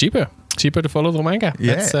 It's cheaper to follow the manga.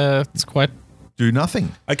 Yeah. It's quite Do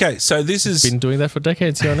nothing. Okay. So this is. been doing that for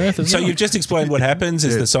decades here on Earth. As So well. you've just explained what happens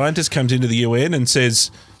is the scientist comes into the UN and says,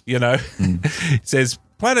 says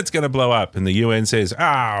planet's going to blow up, and the UN says, "Oh,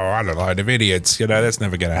 I don't know, of idiots. That's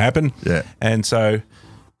never going to happen." Yeah. And so,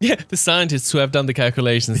 Yeah, the scientists who have done the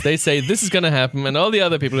calculations, they say this is going to happen, and all the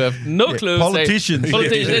other people who have no clue politicians. say,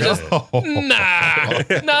 they just,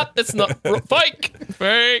 nah, it's not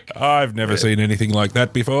fake. I've never seen anything like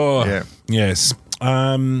that before. Yeah. Yes.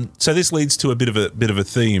 So this leads to a bit of a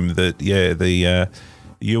theme that the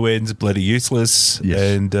UN's bloody useless Yes.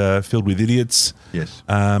 and filled with idiots. Yes.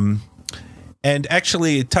 And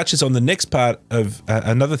actually, it touches on the next part of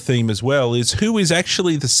another theme as well: is who is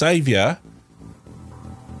actually the savior?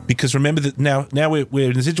 Because remember that now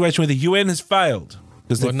we're in a situation where the UN has failed.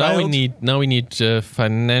 because Well, now we need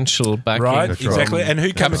financial backing. right, That's exactly. right. And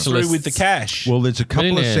who comes through with the Capitalists. cash? Well, there's a couple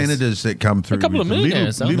of Millionaires. senators that come through. A couple with of a little-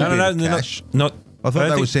 millionaires, aren't little no, bit they're of cash. not. I thought don't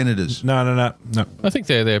they were think- senators. No. I think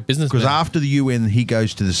they're businessmen. Because after the UN, he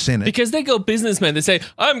goes to the Senate. Because they go businessmen. They say,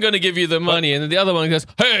 I'm going to give you the money. And then the other one goes,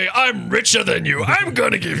 hey, I'm richer than you. I'm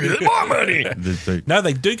going to give you more money. No,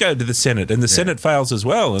 they do go to the Senate, and the Senate fails as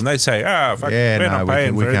well, and they say, fuck, Yeah, we're no, not we paying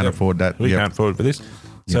can- we for can't it. afford that. We Yep. can't afford for this.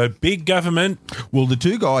 So big government. Well, the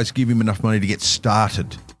two guys give him enough money to get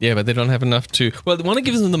started. Yeah, but they don't have enough to. Well, the one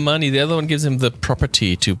gives them the money, the other one gives them the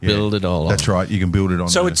property to build it all That's on. right. You can build it on.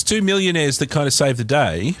 So the- it's two millionaires that kind of save the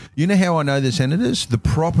day. You know how I know the senators? The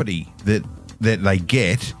property that they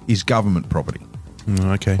get is government property.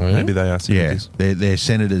 Okay, yeah? maybe they are Yeah, senators. they're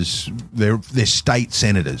senators. They're state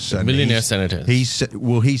senators. And millionaire he's- senators.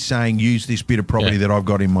 He's saying use this bit of property Yeah. that I've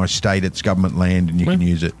got in my state. It's government land, and you can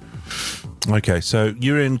use it. Okay, so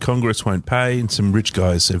you're in Congress won't pay, and some rich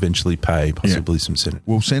guys eventually pay, possibly some senators.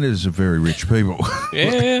 Well, senators are very rich people,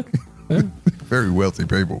 Yeah. very wealthy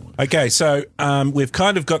people. Okay, so we've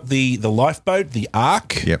kind of got the lifeboat, the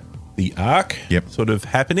Ark. Yep. The Ark. Yep. Sort of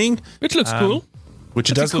happening, Which looks cool. which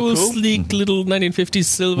it It's does a cool, look cool. sleek little 1950s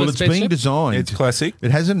silver Well, it's being spaceship. designed. It's classic. It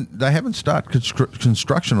hasn't. They haven't started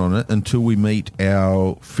construction on it until we meet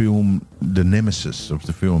our film, the nemesis of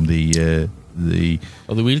the film, the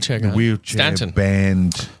Oh, the wheelchair guy. wheelchair Stanton.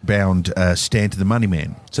 bound Stanton the Money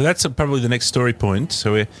Man. So that's probably the next story point.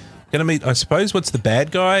 So we're going to meet, I suppose, what's the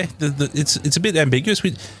bad guy? It's a bit ambiguous.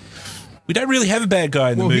 We don't really have a bad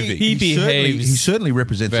guy in the movie. he behaves He certainly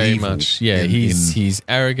represents very evil. much. Yeah, in- he's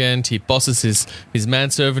arrogant. He bosses his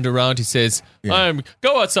manservant around. He says,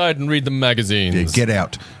 go outside and read the magazines. Yeah, get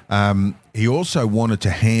out. He also wanted to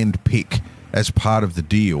hand pick as part of the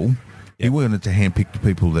deal. He wanted to handpick the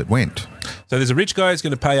people that went. So there's a rich guy who's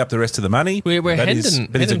going to pay up the rest of the money. Where But Hendon, he's a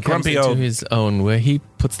Hendon grumpy comes old. into his own, where he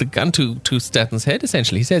puts the gun to Stanton's head,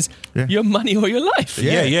 essentially. He says, Yeah. your money or your life.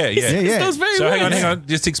 Yeah. Yeah. Those very So words. hang on.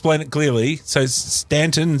 Just explain it clearly. So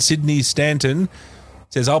Sydney Stanton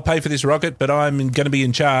says, "I'll pay for this rocket, but I'm going to be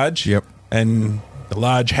in charge." Yep. And the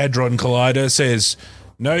Large Hadron Collider says,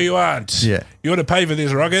 "No, you aren't. Yeah. You want to pay for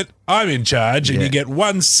this rocket? I'm in charge, and Yeah. you get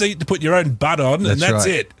one seat to put your own butt on, and that's right.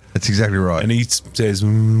 it." That's exactly right. And he says, Yeah,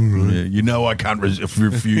 you know I can't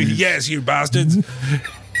refuse. "Yes, you bastards."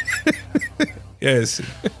 Yes.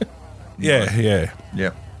 Yeah.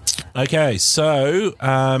 Yep. Okay, so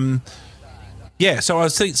so I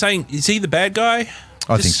was saying, is he the bad guy?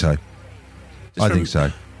 I think so. I think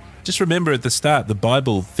so. Just remember at the start, the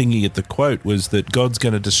Bible thingy at the quote was that God's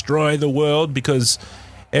going to destroy the world because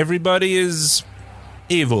everybody is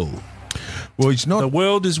evil. Well, he's The not.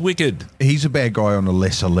 world is wicked. He's a bad guy on a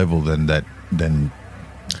lesser level than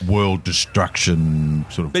world destruction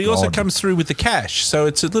sort of. But he also God. comes through with the cash, so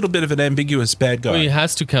it's a little bit of an ambiguous bad guy. Well, he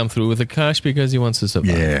has to come through with the cash because he wants to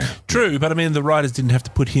survive. Yeah. True, but I mean, the writers didn't have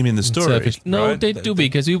to put him in the story. Selfish. No, right? they do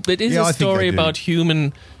because it is Yeah, I a think story they do. about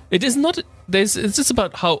human. It is not. It's just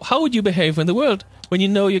about how would you behave in the world when you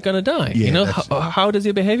know you're going to die. Yeah, you know that's- how does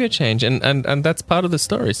your behavior change, and that's part of the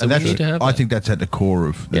story. So And we that's, need to have. I that. think that's at the core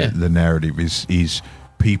of Yeah. the narrative is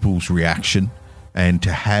people's reaction, and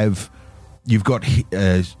to have you've got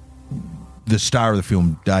the star of the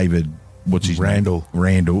film, David. What's his Randall. name?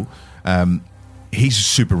 Randall. He's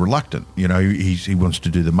super reluctant. You know, he wants to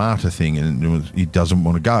do the martyr thing, and he doesn't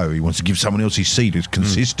want to go. He wants to give someone else his seat. It's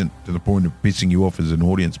consistent to the point of pissing you off as an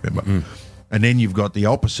audience member. And then you've got the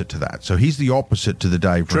opposite to that. So he's the opposite to the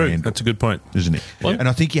Dave True, Randall. that's a good point. Isn't it? And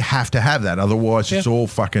I think you have to have that. Otherwise, it's Yeah. all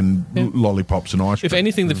fucking lollipops and ice cream. If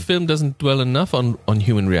anything, the film doesn't dwell enough on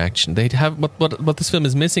human reaction. They'd have what this film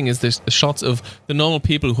is missing is the shots of the normal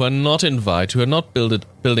people who are not invited, who are not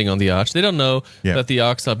building on the arch. They don't know Yeah. that the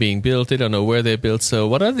arcs are being built. They don't know where they're built. So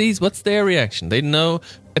what are these? What's their reaction? They know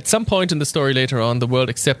at some point in the story later on, the world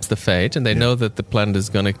accepts the fate, and they know that the planet is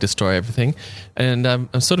going to destroy everything. And I'm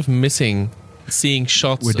sort of missing seeing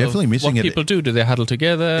shots. We're definitely of missing what it. people do. Do they huddle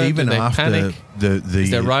together? Even do they after panic? the Is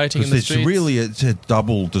there rioting in the it's streets? really it's a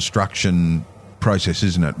double destruction process,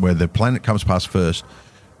 isn't it? Where the planet comes past first,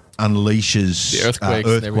 unleashes The earthquakes,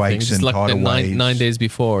 and, everything. and It's like tidal the waves. 9 days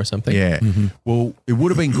before or something. Yeah. Well, it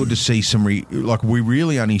would have been good to see some we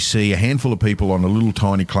really only see a handful of people on a little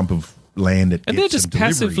tiny clump of land that And they're gets just some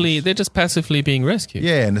deliveries. passively being rescued.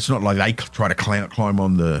 Yeah, and it's not like they try to climb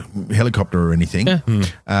on the helicopter or anything. Yeah.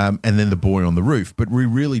 And then the boy on the roof. But we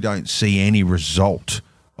really don't see any result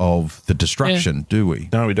of the destruction, do we?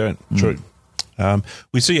 No, we don't. True.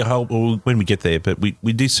 We see a whole well, when we get there, but we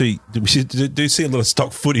do see a lot of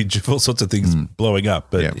stock footage of all sorts of things blowing up.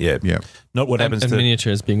 But Yeah. not what happens and to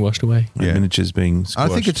miniatures being washed away. Yeah. miniatures being I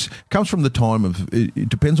squashed. think it comes from the time of. It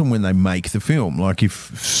depends on when they make the film. Like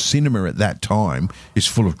if cinema at that time is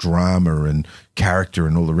full of drama and character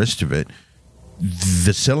and all the rest of it,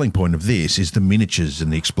 the selling point of this is the miniatures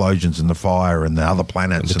and the explosions and the fire and the other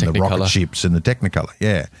planets and the rocket Technicolor. ships and the Technicolor.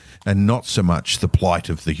 Yeah, and not so much the plight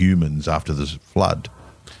of the humans after the flood.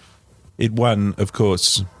 It won, of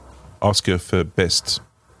course, Oscar for best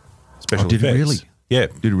special Did it effects. really? Yeah,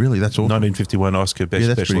 Did it really? That's all. 1951 Oscar best Yeah,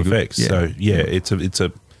 that's special pretty good. effects. Yeah.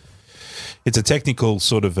 So it's a technical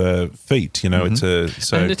sort of feat. You know, it's a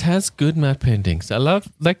so. And it has good matte paintings. I love,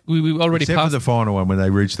 like we already Except for passed. the final one when they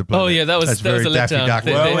reached the planet. Oh yeah, that was That's a very Daffy letdown. Duck.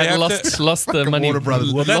 They, Well, they we had have lost the money, Warner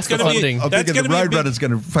Brothers. Well, that's lost the gonna be- funding. I'm That's thinking the gonna be a Roadrunner's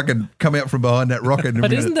going to fucking come out from behind that rocket in a But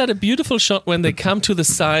minute. isn't that a beautiful shot when they come to the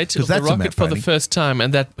site of the that's a rocket matte for the painting. first time,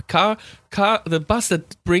 and that car, the bus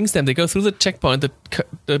that brings them, they go through the checkpoint.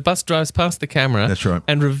 The bus drives past the camera. That's right.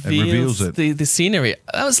 and And reveals, reveals it. the scenery.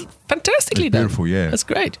 That was fantastically It's done. beautiful, yeah. That's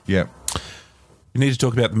great. Yeah. We need to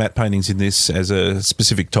talk about the matte paintings in this as a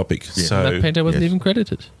specific topic. So That painter wasn't yes. even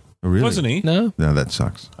credited. Oh, really? wasn't he? No. No, that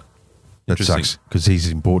sucks. That Interesting. sucks because he's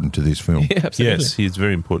important to this film. Yeah, absolutely. Yes, he's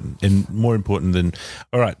very important and more important than.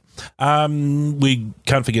 All right, we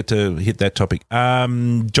can't forget to hit that topic.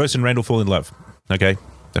 Joyce and Randall fall in love. Okay,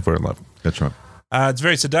 they fall in love. That's right. It's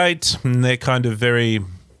very sedate. And they're kind of very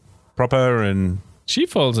proper and She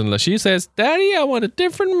falls in love. She says, "Daddy, I want a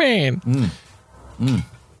different man.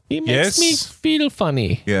 He makes Yes. me feel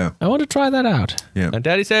funny. Yeah. I want to try that out." Yeah. And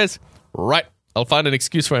Daddy says, "Right, I'll find an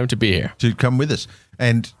excuse for him to be here." To come with us.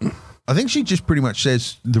 And I think she just pretty much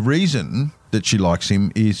says the reason that she likes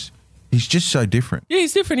him is he's just so different. Yeah,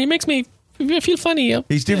 he's different. He makes me feel funny.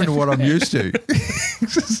 He's different to what I'm used to.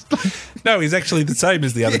 no, he's actually the same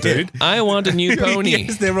as the other dude. I want a new pony.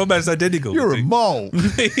 Yes, they're almost identical. You're a mole.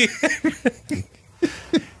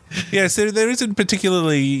 Yes, there isn't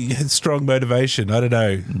particularly strong motivation. I don't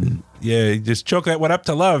know. Yeah, just chalk that one up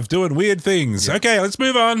to love, doing weird things. Okay, let's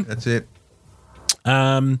move on. That's it.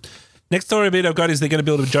 Next story bit I've got is they're going to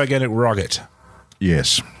build a gigantic rocket.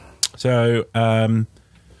 Yes. So,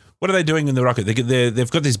 what are they doing in the rocket?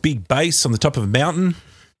 They've got this big base on the top of a mountain.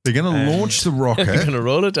 They're going to launch the We're rocket. going to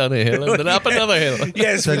roll it down a hill and then up another hill.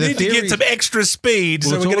 Yes, So we the need to theory- get some extra speed, Well,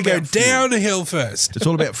 so it's we're all going to go about fuel. down a hill first. It's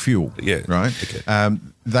all about fuel. Yeah. Right. Okay.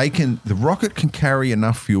 The rocket can carry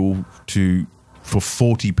enough fuel for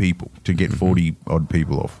 40 people to get 40 odd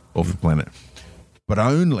people off the planet, but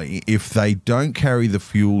only if they don't carry the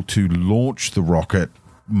fuel to launch the rocket.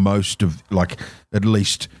 Most of at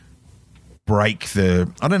least break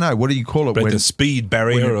the I don't know what do you call it Break when the speed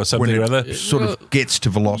barrier or something when or it other. sort of gets to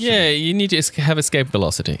velocity. Yeah, you need to have escape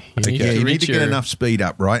velocity. You need Yeah, to you need reach to get your- enough speed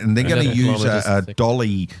up, right? And they're going to then use kilometers a a second.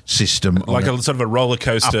 dolly system, Like on a sort of a roller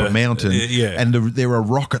coaster. up a mountain, Yeah. and there are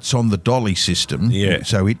rockets on the dolly system, Yeah.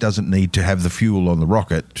 so it doesn't need to have the fuel on the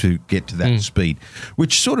rocket to get to that speed,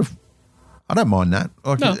 which sort of, I don't mind that.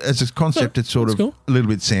 Like No. as a concept, it's sort that's of cool. a little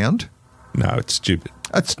bit sound. No, it's stupid.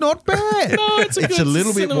 It's not bad. No, it's a good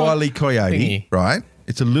little bit cinema Wile E. Coyote, thingy. right?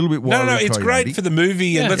 It's a little bit Wile No, E. it's Coyote. great for the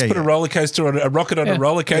movie, and Yeah. let's Yeah, put yeah. a roller coaster on a rocket on Yeah. a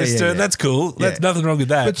roller coaster. yeah. That's cool. Yeah. That's nothing wrong with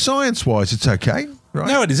that. But science-wise, it's okay, right?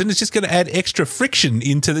 no, it isn't. It's just going to add extra friction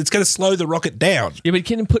into. It's going to slow the rocket down. Yeah, but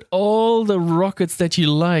you can put all the rockets that you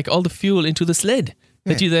like, all the fuel into the sled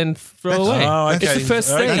that you then throw That's- away. Oh, okay. It's the first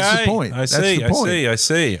Okay. stage. That's the point. I That's see. the point. I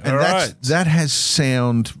see. And All right. that has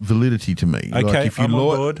sound validity to me. Okay, if you I'm on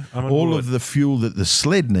load- board. I'm on all board. of the fuel that the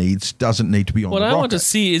sled needs doesn't need to be on What the I rocket. want to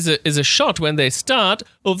see is a shot when they start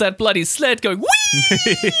of that bloody sled going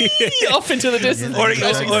whee off into the distance. Or, Going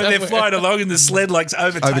they're somewhere. flying along and the sled like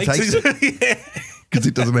overtakes Overtakes because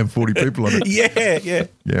it doesn't have 40 people on it. yeah.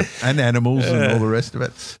 Yeah, and animals and all the rest of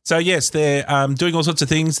it. So yes, they're doing all sorts of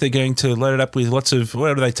things. They're going to load it up with lots of.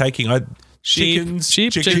 What are they taking? Chickens,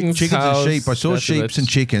 Sheep, chickens, Chickens cows, and sheep. I saw that's sheep it. and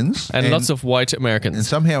chickens, and lots of white and Americans.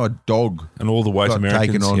 somehow a dog and all the white got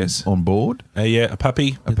Americans. taken yes. on board. Yeah, a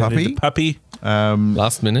puppy. A puppy? A puppy.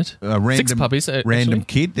 Last minute, A random, 6 puppies. random actually.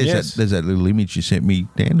 kid. There's, Yes. there's that little image you sent me,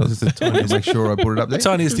 Dan. I was to make sure I put it up there.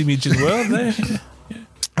 Tiniest image in the world.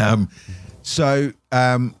 There. So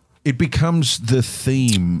it becomes the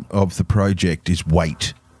theme of the project is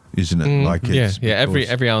weight, isn't it? Like Yeah, it's yeah. because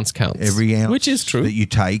Every ounce counts. every ounce which is true that you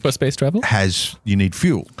take for space travel. you need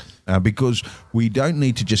fuel. because we don't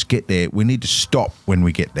need to just get there. We need to stop when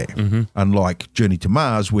we get there. Mm-hmm. Unlike Journey to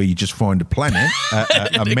Mars, where you just find a planet,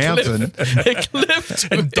 a mountain,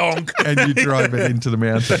 And donk. and you drive it into the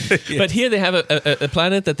mountain. But here they have a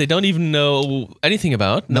planet that they don't even know anything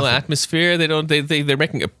about. No atmosphere. They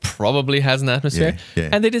reckon it probably has an atmosphere. Yeah, yeah.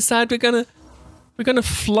 And they decide we're gonna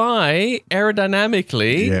fly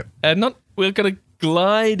aerodynamically, Yep. and we're gonna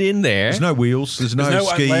glide in there. There's no wheels. There's no no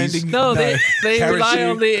skis. landing. No, they Parachute. rely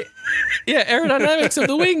on the aerodynamics of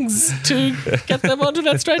the wings to get them onto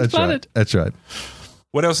that strange That's planet. right. That's right.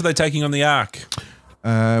 What else are they taking on the Ark?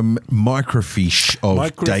 Microfiche of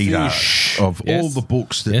data Microfiche. of Yes. all the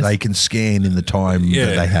books that Yes. they can scan in the time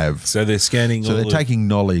that they have. So they're scanning So all they're taking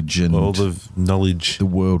knowledge and all the knowledge. the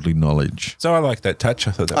worldly knowledge. So I like that touch.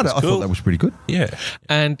 I thought that I was cool. thought that was pretty good. Yeah.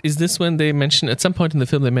 And is this when they mention, at some point in the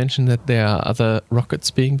film, they mention that there are other rockets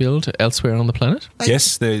being built elsewhere on the planet?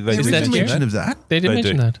 Yes, they There do is that a mention here? mention that. of that. They did They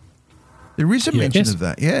mention do. that. There is a mention Yes. of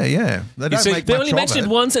that. Yeah, yeah. They don't see, make They much only of mention it it.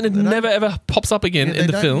 once, and it They don't- never ever pops up again Yeah, in they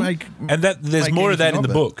the don't film. make- And that there's make more of that in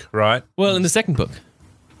anything the of it. book, right? Well, in the second book.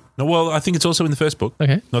 No, well, I think it's also in the first book.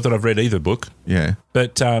 Okay. Not that I've read either book, Yeah.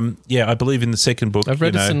 but yeah, I believe in the second book. I've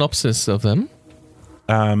read you a know, synopsis of them.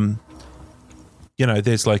 You know,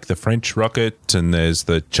 there's like the French rocket, and there's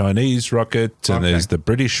the Chinese rocket, and Okay. there's the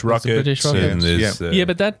British rocket, British rocket. and there's Yeah,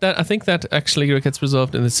 but that I think that actually gets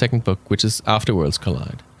resolved in the second book, which is After Worlds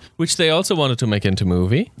Collide, which they also wanted to make into a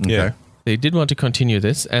movie. yeah. Okay. They did want to continue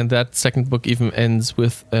this, and that second book even ends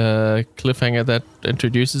with a cliffhanger that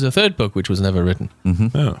introduces a third book, which was never written. Oh,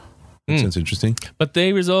 that Mm. sounds interesting. But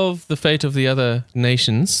they resolve the fate of the other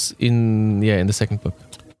nations in the second book.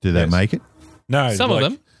 Do they Yes. make it? No, Some like,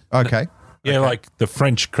 of them. Okay. Yeah, like the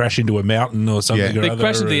French crash into a mountain or something. Yeah. Or They other,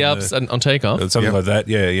 crash into the and, Alps on takeoff. something Yep. like that.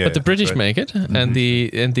 Yeah, yeah. But the British Right. make it, and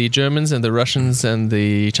the Germans and the Russians and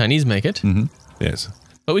the Chinese make it. Yes.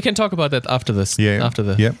 But we can talk about that after this. Yeah. After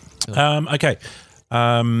the Yep. Okay.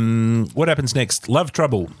 What happens next? Love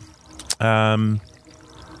trouble.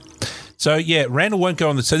 So yeah, Randall won't go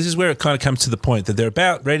on the. So this is where it kind of comes to the point that they're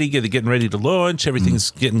about ready. They're getting ready to launch.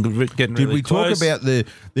 Everything's getting Did really we talk close. about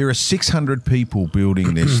there are 600 people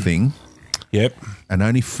building this thing Yep. and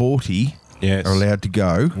only 40 Yes. are allowed to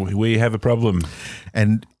go. We have a problem.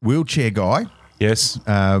 And wheelchair guy, Yes.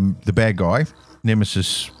 the bad guy,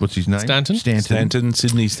 Nemesis, what's his name? Stanton? Stanton,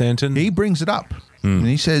 Sydney Stanton. He brings it up. And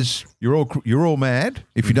he says, "You're all mad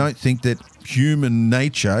if you don't think that human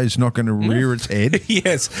nature is not going to rear its head.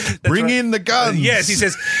 Yes. that's Bring right. in the guns." Yes, he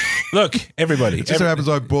says, look, everybody. It just so happens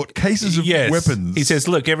I bought cases of Yes. weapons. He says,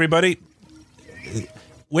 look, everybody,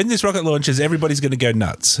 when this rocket launches, everybody's going to go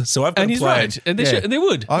nuts. So I've got and a he's plan. right, and they Yeah. they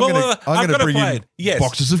would. I'm Well, going I've to got a bring plan. in Yes.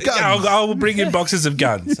 boxes of guns. I'll bring in boxes of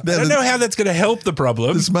guns. I don't know how that's going to help the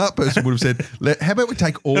problem. The smart person would have said, how about we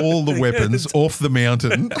take all the weapons off the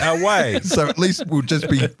mountain Away. so at least we'll just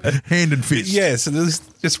be hand and fist. Yes, and there's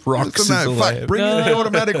just rocks. So is no, all fuck, they have. bring in the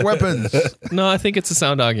automatic weapons. No, I think it's a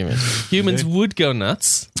sound argument. Humans would go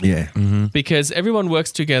nuts Yeah. because everyone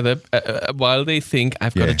works together while they think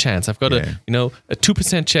I've got Yeah. a chance. I've got Yeah. a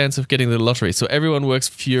 2% chance of getting the lottery. So everyone works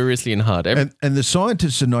furiously and hard. And the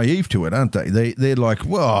scientists are naive to it, aren't they? They're like,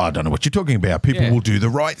 well, I don't know what you're talking about. People Yeah. will do the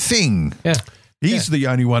right thing. yeah. He's the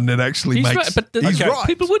only one that actually He's makes. right, but he's okay. right.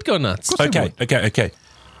 people would go nuts. Okay.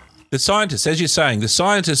 The scientists, as you're saying, the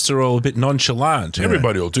scientists are all a bit nonchalant.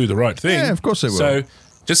 Everybody will do the right thing. Yeah, of course they will. So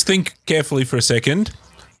just think carefully for a second.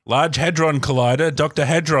 Large Hadron Collider, Dr.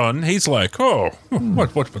 Hadron, he's like,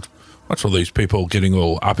 what's all these people getting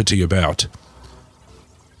all uppity about?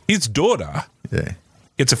 His daughter Yeah.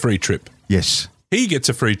 gets a free trip. Yes. He gets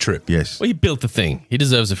a free trip. Yes. Well, he built the thing. He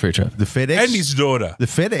deserves a free trip. The FedEx And his daughter. The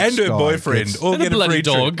FedEx And her guy boyfriend gets- all And a get a bloody free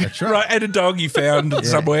dog. trip. That's right. And a dog he found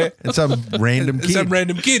somewhere. and some random kid. Some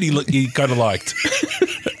random kid he kind of liked.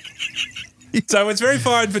 So it's very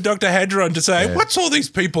fine for Dr. Hadron to say, what's all these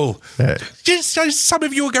people? Yeah. Just so some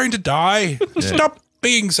of you are going to die. Stop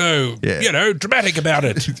being so, Yeah. dramatic about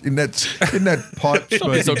it. in that pipe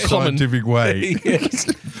being so common. scientific way.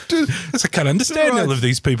 I can't understand Right. all of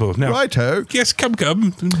these people. Now, Righto. yes, come.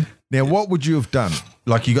 Now, what would you have done?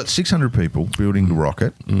 Like, you got 600 people building the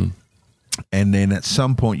rocket, and then at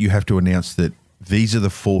some point you have to announce that these are the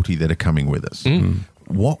 40 that are coming with us.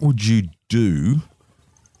 What would you do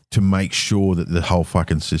to make sure that the whole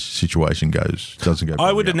fucking situation doesn't go?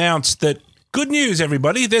 I would belly up? announce that, good news,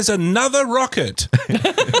 everybody, there's another rocket.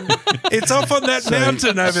 It's off on that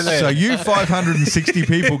mountain over there. So you 560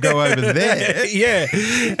 people go over there. yeah.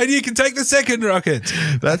 And you can take the second rocket.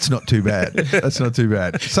 That's not too bad. That's not too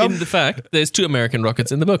bad. In the fact, there's 2 American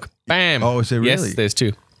rockets in the book. Bam. Oh, is there really? Yes, there's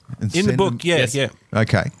 2. And In the send book, them- yeah, Yes. yeah.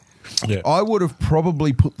 Okay. Yeah. I would have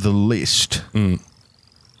probably put the list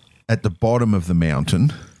at the bottom of the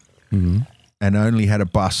mountain and only had a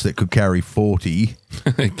bus that could carry 40,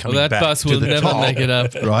 Well, that bus will the never top. make it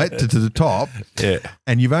up. right, to the top, Yeah.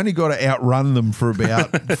 and you've only got to outrun them for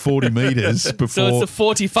about 40 metres before. So it's the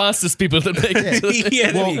 40 fastest people that make it. To the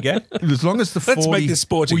Yeah, there you go. As long as the 40... Let's make this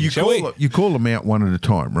sporting, Well, shall we? you call them out one at a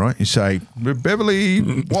time, right? You say, Beverly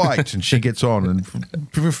White, and she gets on,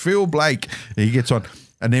 and Phil Blake, and he gets on.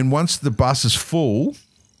 And then once the bus is full,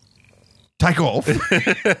 take off.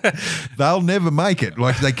 They'll never make it.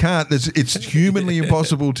 Like, they can't. It's humanly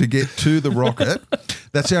impossible to get to the rocket.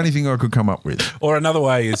 That's the only thing I could come up with. Or another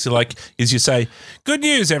way is you say, "Good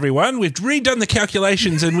news, everyone! We've redone the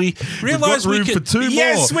calculations and we realised room we can for two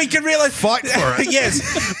Yes, more. we can realise Fight for it.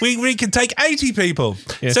 Yes, we can take 80 people.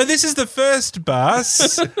 So this is the first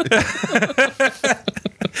bus.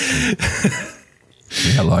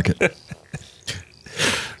 Yeah, I like it.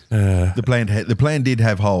 The plan did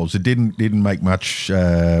have holes. It didn't make much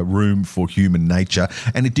room for human nature,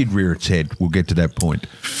 and it did rear its head. We'll get to that point.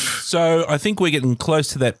 So I think we're getting close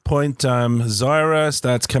to that point. Zyra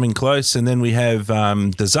starts coming close, and then we have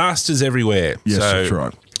disasters everywhere. Yes, so, that's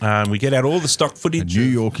right. We get out all the stock footage. And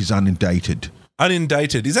New York is inundated.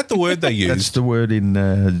 Unindated. Is that the word they use? That's the word in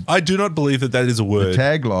I do not believe that is a the word.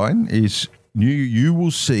 tagline is you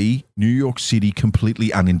will see New York City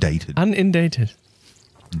completely inundated. Unindated.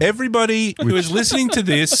 Everybody who is listening to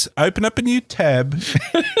this, open up a new tab.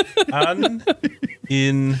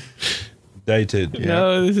 Unindated.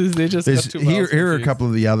 No, they just got too Here are a confused. couple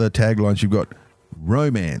of the other taglines. You've got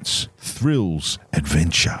romance, thrills,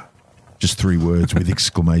 adventure. Just 3 words with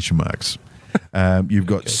exclamation marks. You've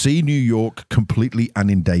got see New York completely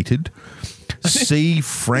inundated. See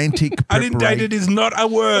frantic Unindated is not a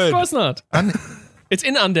Of word. course not. It's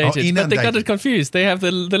inundated, Oh, but they got inundated. it confused. They have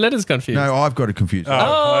the letters confused. No, I've got it confused.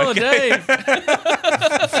 Oh, Dave.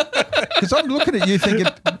 Because I'm looking at you thinking,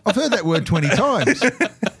 I've heard that word 20 times.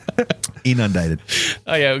 Inundated.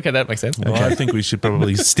 Oh, yeah, okay, that makes sense. Well, I think we should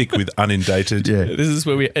probably stick with unindated. Yeah. This is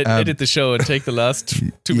where we edit the show and take the last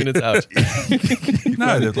 2 minutes out.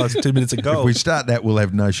 No, the last 2 minutes of If gold. we start that, we'll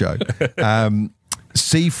have no show.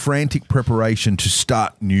 See frantic preparation to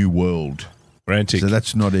start new world. Frantic. So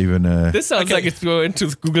that's not even a... This sounds like it's going into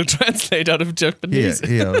Google Translate out of Japanese.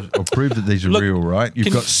 Yeah, I'll prove that these are Look, real, right?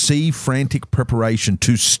 You've got see frantic preparation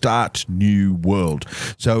to start new world.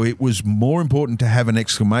 So it was more important to have an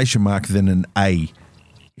exclamation mark than an A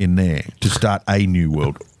in there to start a new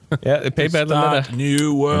world. Yeah, they pay by the Start letter.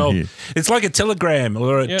 new world. Yeah. It's like a telegram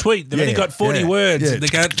or a Yeah. tweet. They've only Yeah, got 40 yeah, words. yeah. They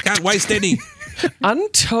can't waste any.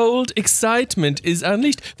 Untold excitement is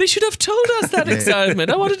unleashed. They should have told us that excitement.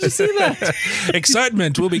 I wanted to see that.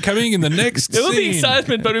 Excitement will be coming in the next There will be scene.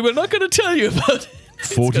 excitement, but we were not going to tell you about it.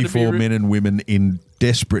 44 men and women in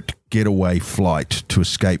desperate getaway flight to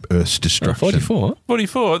escape Earth's destruction. 44?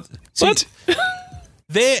 44. See, What?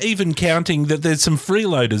 They're even counting that there's some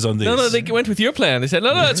freeloaders on this. No, they went with your plan. They said,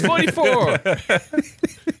 no, it's 44.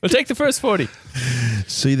 We'll take the first 40.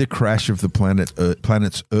 See the crash of the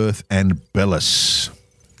planets Earth and Belus.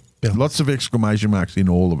 Lots of exclamation marks in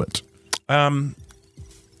all of it.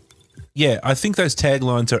 Yeah, I think those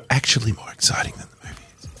taglines are actually more exciting than the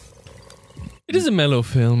movie. It is a mellow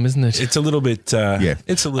film, isn't it? It's a little bit. Yeah.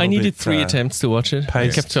 It's a little. I needed bit, 3 attempts to watch it. I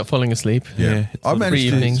paced. kept falling asleep. Yeah. I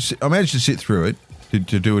evenings. managed to sit through it to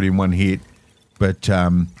do it in one hit, but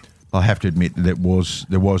I have to admit that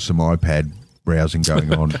there was some iPad browsing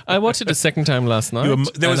going on. I watched it a second time last night.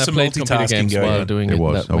 There was and some I played computer multitasking games going while on. doing There it.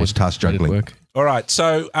 was. That I was made- task made it juggling. work. All right,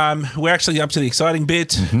 so we're actually up to the exciting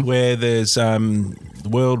bit where there's the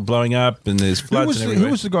world blowing up and there's floods and Who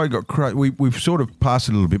was the guy who got crushed? We've sort of passed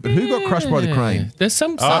it a little bit, but who got crushed by the crane? There's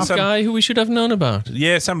some some- guy who we should have known about.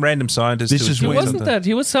 Yeah, some random scientist. This who was is He doing when- wasn't something. that.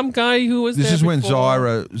 He was some guy who was This there is when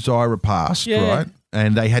before. Zyra passed, Yeah. right?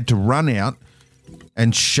 And they had to run out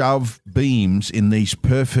and shove beams in these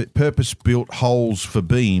purpose-built holes for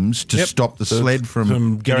beams to Yep. stop the sled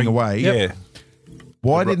from getting away. Yeah.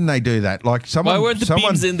 Why didn't they do that? Like someone, Why weren't the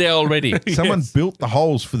someone, beams in there already? someone Yes. built the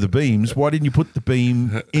holes for the beams. Why didn't you put the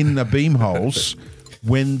beam in the beam holes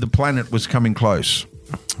when the planet was coming close?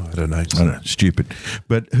 I don't know. I don't know, stupid.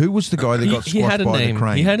 But who was the guy that got he squashed had a by name. the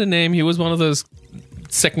crane? He had a name. He was one of those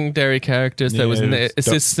secondary characters that Yeah, was an it was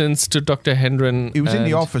assistant to Dr. Hendren. He was in the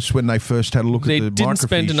and office when they first had a look They at the didn't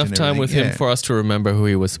spend microfiche enough and time with everything. him for us to remember who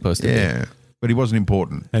he was supposed to be. Yeah, but he wasn't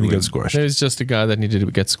important. And he got squashed. There's just a guy that needed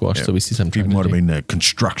to get squashed, so we see some He might have tragedy. been a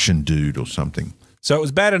construction dude or something. So it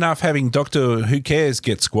was bad enough having Doctor Who Cares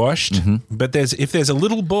get squashed, but if there's a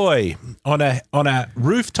little boy on a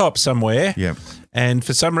rooftop somewhere, Yep. and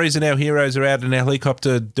for some reason our heroes are out in a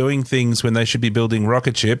helicopter doing things when they should be building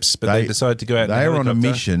rocket ships, but they decide to go out in a They are helicopter. on a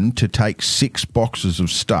mission to take 6 boxes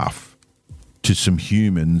of stuff to some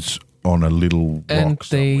humans on a little And rock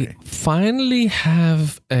they somewhere. finally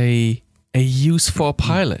have a use for a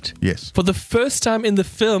pilot. Yes. For the first time in the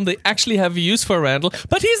film, they actually have a use for Randall,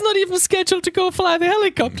 but he's not even scheduled to go fly the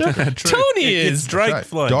helicopter. Tony It's is. Drake Right.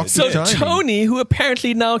 flying. Doc- it. So Tony. Tony, who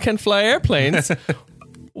apparently now can fly airplanes,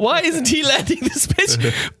 why isn't he landing the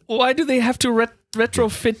spaceship? Why do they have to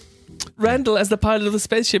retrofit Randall as the pilot of the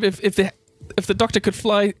spaceship if the Doctor could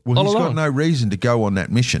fly Well, all he's along? got no reason to go on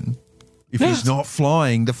that mission if he's not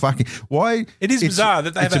flying the fucking. Why? It is bizarre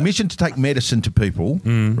that they it's have a mission to take medicine to people,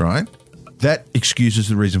 right? That excuses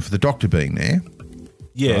the reason for the Doctor being there.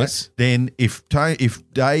 Yes. Right? Then if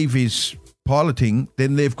Dave is piloting,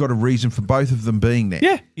 then they've got a reason for both of them being there.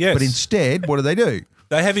 Yeah. Yes. But instead, what do?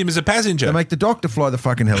 They have him as a passenger. They make the Doctor fly the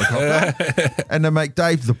fucking helicopter, and they make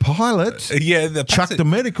Dave the pilot. yeah, the Chuck the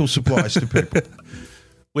medical supplies to people.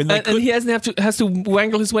 when they And he has to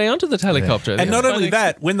wangle his way onto the helicopter. And not only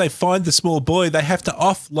that, when they find the small boy, they have to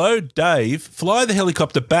offload Dave, fly the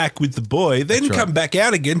helicopter back with the boy, then right. come back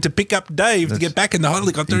out again to pick up Dave to get back in the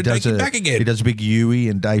helicopter and take him back again. He does a big Yui,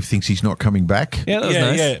 and Dave thinks he's not coming back. Yeah, that was Yeah,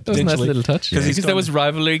 nice. yeah, That was a nice potentially. little touch. 'Cause he's Because there done- was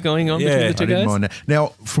rivalry going on Yeah, between the I two didn't guys. mind that.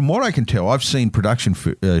 Now, from what I can tell, I've seen production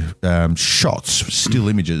shots, still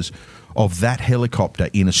images of that helicopter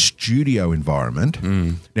in a studio environment.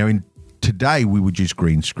 Now, today we would use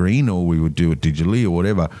green screen or we would do it digitally or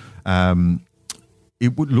whatever.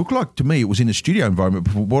 It would look like to me it was in a studio environment.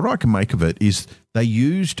 But what I can make of it is they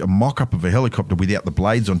used a mock-up of a helicopter without the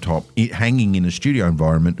blades on top, hanging in a studio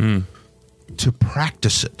environment to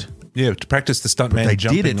practice it. Yeah, to practice the stuntman they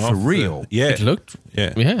jumping did it for off real. yeah. It looked,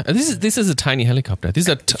 Yeah. yeah. And this is a tiny helicopter. This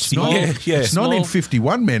is a small. Yeah, yeah. It's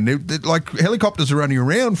 1951, man. Like helicopters are running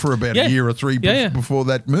around for about Yeah. a year or three Yeah. before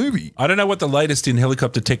that movie. I don't know what the latest in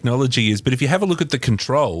helicopter technology is, but if you have a look at the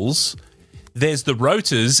controls, there's the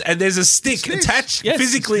rotors and there's a stick Sticks. attached, Yes.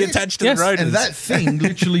 physically Sticks. attached to Yes. the rotors. And that thing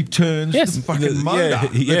literally turns Yes. the fucking The- motor yeah,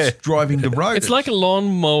 that's yeah. driving the rotor. It's like a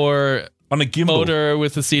lawnmower on a gimbal. motor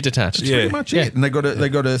with a seat attached. Yeah. pretty much Yeah. it. And they got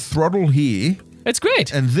a throttle here, It's great.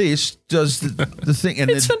 and this does the thing. And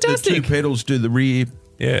It's the fantastic. two pedals do the rear.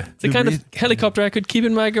 Yeah. It's the kind of helicopter I could keep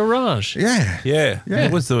in my garage. Yeah, Yeah. Yeah.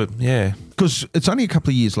 It was the Because it's only a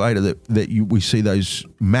couple of years later that we see those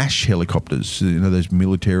MASH helicopters. You know, those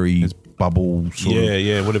military bubble sort of.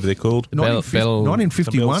 yeah, whatever they're called. Bell-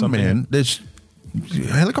 1951, something. man. There's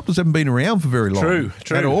helicopters haven't been around for very long.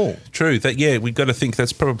 True. At all. True. We've got to think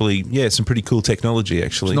that's probably some pretty cool technology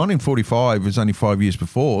actually. 1945 was only 5 years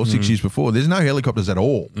before, 6 years before. There's no helicopters at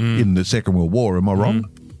all in the Second World War. Am I wrong?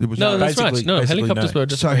 There was No, that's right. basically- No, basically helicopters no. were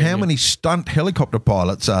just. So how many stunt helicopter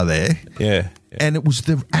pilots are there? Yeah. And it was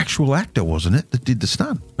the actual actor, wasn't it, that did the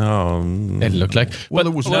stunt? Oh, It looked like. Well, but-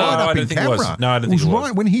 it was No, right I up don't in think it was. camera. No, I don't think it was.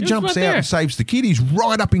 right when he was jumps right out there. and saves the kid. He's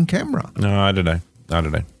right up in camera. no, I don't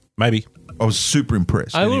know. Maybe. I was super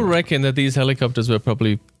impressed. I will anyway. reckon that these helicopters were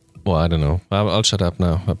probably. Well, I don't know. I'll shut up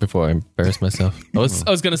now before I embarrass myself. I was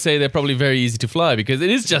going to say they're probably very easy to fly because it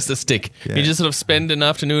is just a stick. Yeah. You just sort of spend an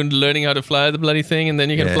afternoon learning how to fly the bloody thing, and then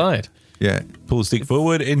you can Yeah. fly it. Yeah. Pull the stick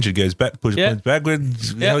forward, engine goes back, push Yeah. points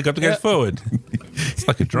backwards, the Yeah, helicopter yeah. goes forward. It's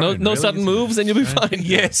like a No, drone. no really, sudden isn't it? moves, and you'll be fine.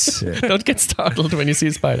 Yes. Don't get startled when you see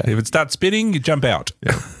a spider. If it starts spinning, you jump out.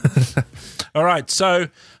 All right, so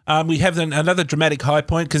we have another dramatic high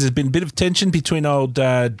point because there's been a bit of tension between old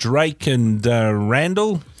Drake and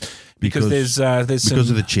Randall because there's some, because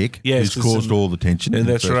of the chick Yes, who's there's caused some- all the tension. and in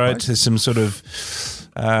the that's first right. place. There's some sort of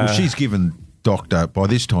Well, she's given Doctor, by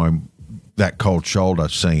this time, that cold shoulder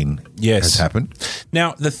scene Yes. has happened.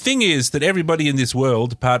 Now, the thing is that everybody in this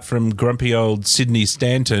world, apart from grumpy old Sydney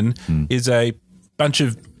Stanton, is a bunch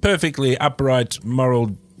of perfectly upright,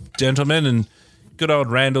 moral gentlemen. And good old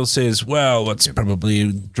Randall says, well,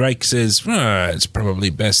 Drake says, it's probably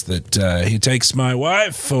best that he takes my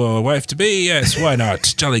wife or wife-to-be. Yes, why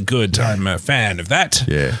not? Jolly good. I'm a fan of that.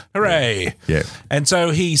 Yeah. Hooray. Yeah. And so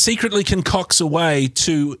he secretly concocts a way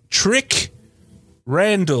to trick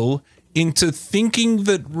Randall into thinking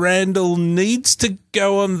that Randall needs to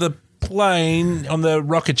go on the plane, on the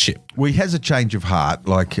rocket ship. Well, he has a change of heart.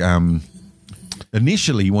 Like,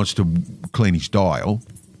 initially, he wants to clean his dial,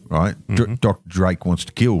 right? Dr. Drake wants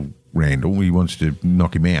to kill Randall. He wants to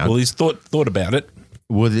knock him out. Well, he's thought about it.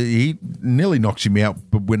 Well, he nearly knocks him out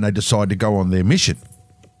but when they decide to go on their mission.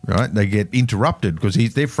 right? They get interrupted because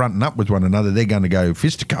they're fronting up with one another. They're going to go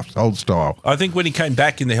fisticuffs, old style. I think when he came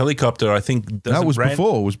back in the helicopter, I think No, it was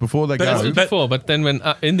before. It was before they But- go. Before, but then when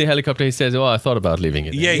in the helicopter he says, "Oh, I thought about leaving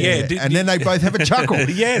it." Yeah. And then they both have a chuckle.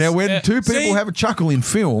 Yes. Now, when two people See? have a chuckle in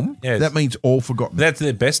film, Yes. that means all forgotten. That's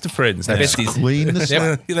their best of friends. now. That's clean the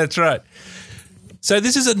slate. Yeah, that's right. So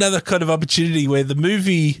this is another kind of opportunity where the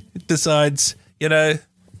movie decides,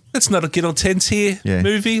 let's not get all tense here, Yeah.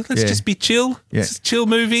 movie. Let's Yeah. just be chill. Yeah. It's a chill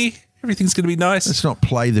movie. Everything's going to be nice. Let's not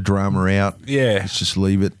play the drama out. Yeah. Let's just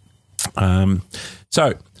leave it.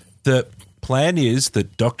 So the plan is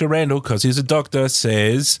that Dr. Randall, because he's a doctor,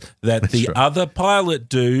 says that the right. other pilot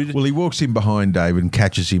dude... Well, he walks in behind David and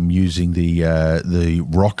catches him using the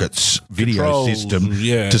rockets video Controls, system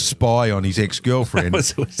yeah. to spy on his ex-girlfriend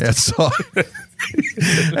That was- outside.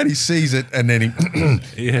 And he sees it, and then and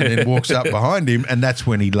then walks up behind him, and that's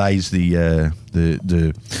when he lays the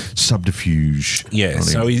subterfuge. Yeah, on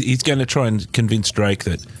so him. he's going to try and convince Drake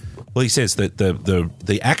that. Well, he says that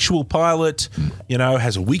the actual pilot,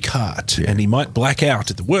 has a weak heart and he might black out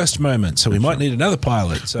at the worst moment, so we might need another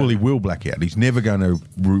pilot. So Well, he will black out. He's never going to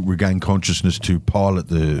regain consciousness to pilot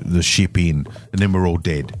the ship in, and then we're all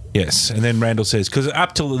dead. yes, and then Randall says, because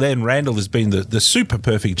up till then Randall has been the super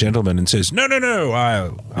perfect gentleman and says, no,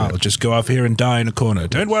 I'll just go off here and die in a corner.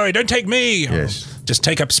 Don't worry, don't take me. Yes. I'll just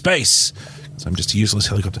take up space. So I'm just a useless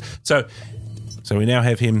helicopter. So we now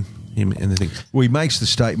have him in the thing. Well, he makes the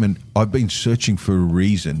statement, I've been searching for a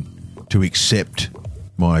reason to accept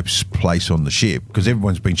my place on the ship, because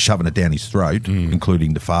everyone's been shoving it down his throat,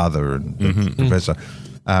 including the father and the professor.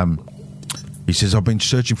 He says, I've been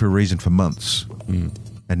searching for a reason for months,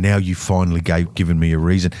 and now you finally given me a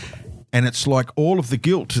reason. And it's like all of the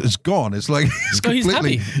guilt is gone. It's like he's No, he's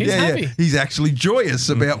completely happy. He's happy. He's actually joyous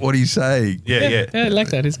about what he's saying. Yeah. I like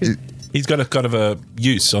that. It's good. He's got a kind of a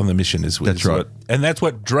use on the mission as well. That's right. And that's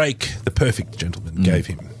what Drake, the perfect gentleman, gave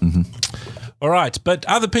him. All right, but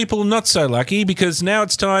other people not so lucky, because now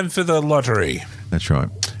it's time for the lottery. That's right.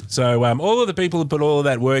 So all of the people who put all of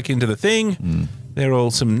that work into the thing, they're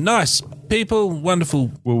all some nice people,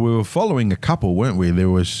 wonderful. Well, we were following a couple, weren't we? There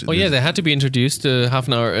was. Oh yeah, they had to be introduced half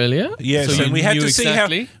an hour earlier. Yes, so and you we had knew to see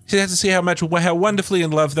exactly. how wonderfully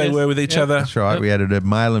in love they Yes. were with each Yeah. other. That's right. We had a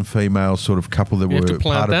male and female sort of couple that You have were to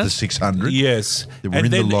plant part of that. the 600. Yes, They were and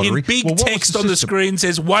in the then lottery. in big Well, what was text the on the system? screen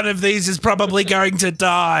says one of these is probably going to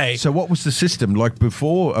die. So what was the system? Like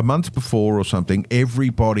before, a month before or something,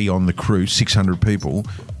 everybody on the crew, 600 people,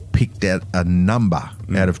 picked out a number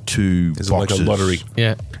out of two Is it like a boxes. lottery?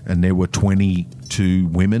 Yeah. And there were 22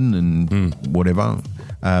 women and whatever.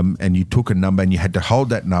 And you took a number and you had to hold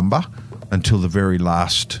that number until the very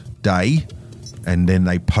last day. And then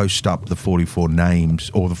they post up the 44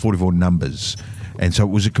 names or the 44 numbers. And so it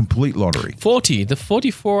was a complete lottery. 40. The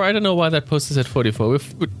 44. I don't know why that post is at 44.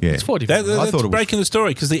 Yeah. It's 44. That's thought it was- breaking the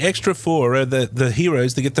story, because the extra 4 are the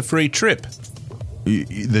heroes that get the free trip.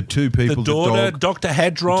 The two The people, the daughter, dog, Dr. the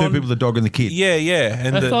Hadron. two people, the dog and the kid. Yeah.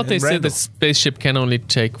 And I thought they and said Randall. the spaceship can only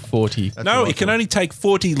take 40. No, what I it can thought. only take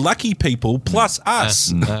 40 lucky people plus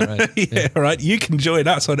us. right. Yeah, right. You can join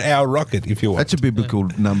us on our rocket if you want. That's a biblical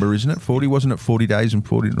number, isn't it? 40, wasn't it? 40 days and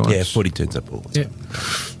 40 nights. Yeah, 40 turns up all the time.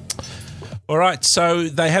 Yeah. All right, so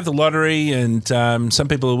they have the lottery, and some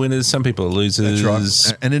people are winners, some people are losers. That's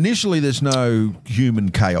right. And initially, there's no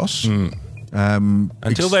human chaos.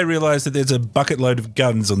 Until they realise that there's a bucket load of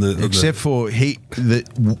guns on the... Except for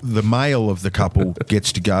the male of the couple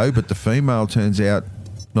gets to go, but the female turns out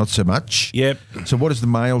not so much. Yep. So what does the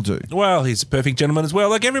male do? Well, he's a perfect gentleman as well,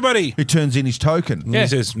 like everybody. He turns in his token. And Yeah. he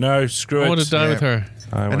says, no, screw I it. want to die with her.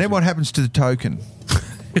 And then what happens to the token?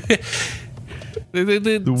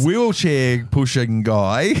 The wheelchair pushing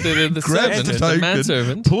guy The grabs servant, the the token,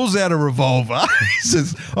 manservant. pulls out a revolver. He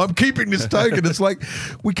says, "I'm keeping this token." It's like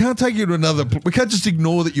we can't take you to another. We can't just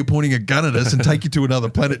ignore that you're pointing a gun at us and take you to another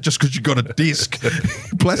planet just because you got a disc,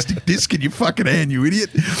 plastic disc in your fucking hand, you idiot.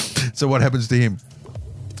 So what happens to him?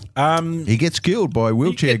 He gets killed by a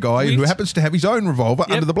wheelchair guy who happens to have his own revolver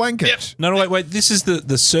under the blanket. No, wait. This is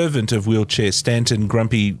the servant of wheelchair, Stanton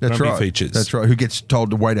Grumpy That's right. Features. That's right. Who gets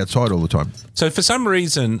told to wait outside all the time? So for some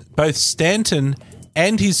reason, both Stanton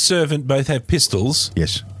and his servant both have pistols.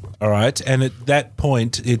 Yes. All right, and at that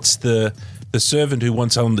point, it's the servant who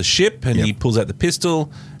wants on the ship, and Yep. he pulls out the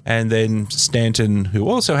pistol, and then Stanton, who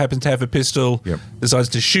also happens to have a pistol, Yep. decides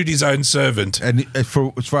to shoot his own servant. And as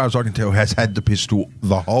far as I can tell, has had the pistol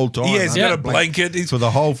the whole time. Yeah, he's got Under a the blanket. He's for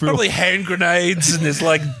the whole film. probably hand grenades, and there's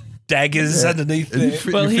like daggers underneath And you there.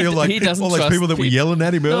 feel, Well, you feel he like doesn't all those trust people that were people. yelling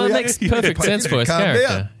at him No, earlier. it makes perfect sense for his Calm character.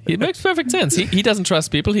 down. It makes perfect sense. He doesn't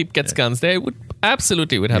trust people. He gets guns. They would have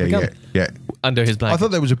a gun under his blanket. I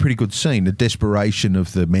thought that was a pretty good scene. The desperation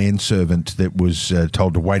of the manservant that was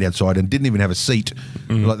told to wait outside and didn't even have a seat.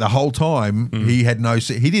 Like the whole time, he had no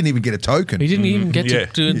seat. He didn't even get a token. He didn't even get to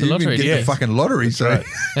do the lottery. He didn't even get the fucking lottery. So,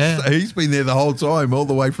 so he's been there the whole time, all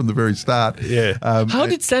the way from the very start. Yeah. How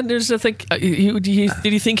did Sanders think? Did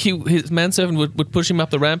he think his manservant would push him up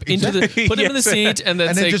the ramp into put him in the seat, and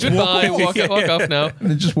then say just goodbye, walk walk off now,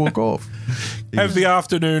 and then just walk off? Have the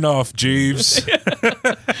afternoon off, Jeeves.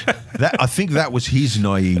 I think that was his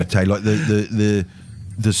naivete. Like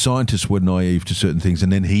the scientists were naive to certain things,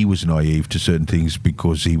 and then he was naive to certain things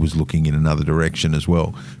because he was looking in another direction as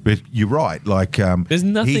well. But you're right. Like there's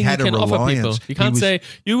nothing he had you can a offer people. You can't say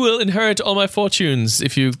you will inherit all my fortunes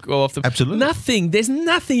if you go off the. Absolutely nothing. There's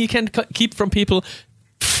nothing you can keep from people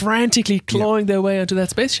frantically clawing their way onto that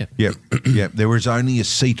spaceship. Yep. There was only a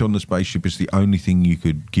seat on the spaceship. Is the only thing you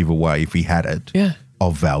could give away if he had it. Yeah.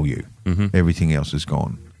 Of value. Everything else is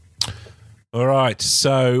gone. All right,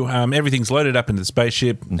 so everything's loaded up into the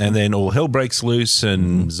spaceship, and then all hell breaks loose,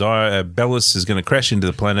 and Bellis is going to crash into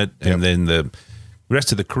the planet, and then the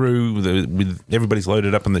rest of the crew, with everybody's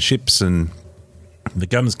loaded up on the ships, and the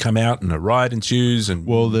guns come out, and a riot ensues, and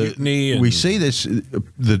mutiny. And we see this.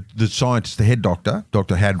 The scientist, the head doctor,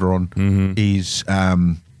 Dr. Hadron, is.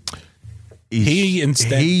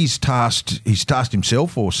 He's tasked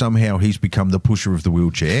himself, or somehow he's become the pusher of the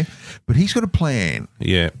wheelchair, but he's got a plan.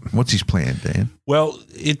 Yeah. What's his plan, Dan? Well,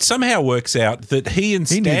 it somehow works out that he and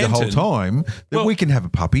Stanton... He knew the whole time that we can have a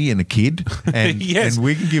puppy and a kid, and, yes. and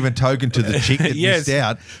we can give a token to the chick that missed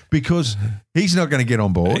out, because he's not going to get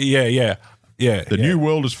on board. Yeah. The new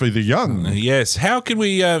world is for the young. Yes. How can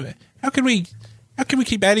we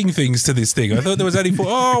keep adding things to this thing? I thought there was only four.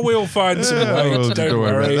 Oh, we'll find some ways. Don't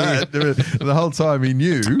worry. About that. The whole time he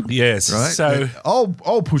knew. Yes. Right? So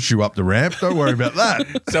I'll push you up the ramp. Don't worry about that.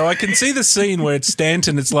 So I can see the scene where it's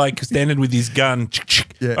Stanton. It's like Stanton with his gun.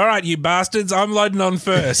 Yeah. All right, you bastards. I'm loading on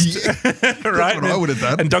first. Right? What I would have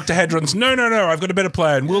done. And Dr. Hadron's, no. I've got a better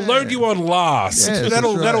plan. We'll load you on last. Yes,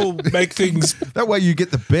 that'll make things. That way you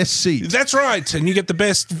get the best seat. That's right. And you get the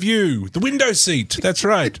best view. The window seat. That's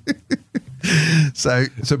right. So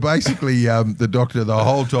basically, the doctor the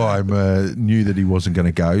whole time knew that he wasn't going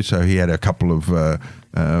to go, so he had a couple of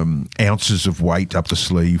ounces of weight up the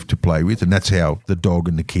sleeve to play with, and that's how the dog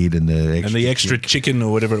and the kid and the extra chicken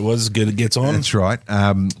or whatever it was gets on. That's right.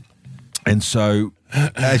 And so,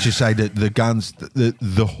 as you say, the guns,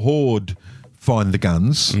 the horde find the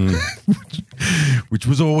guns, which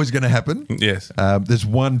was always going to happen. Yes. There's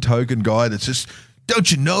one token guy that's just. Don't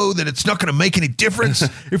you know that it's not going to make any difference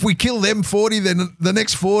if we kill them 40, then the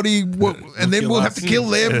next 40, and then we'll have to kill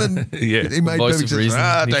them? And he made Voice perfect of reason.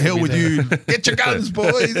 sense. To hell with you. Get your guns,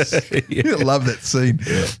 boys. I love that scene.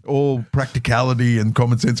 Yeah. All practicality and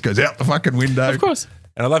common sense goes out the fucking window. Of course.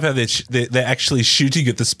 And I love how they're actually shooting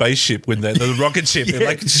at the spaceship when the rocket ship. They're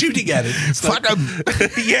like shooting at it. It's Fuck them.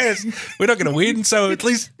 Yes, we're not going to win, so at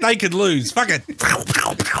least they could lose. Fuck it.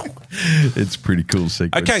 It's pretty cool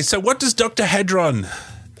sequence. Okay, so what does Dr. Hadron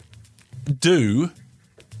do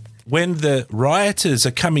when the rioters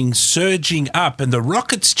are coming surging up and the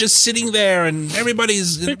rocket's just sitting there and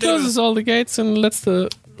everybody's... He closes all the gates and lets the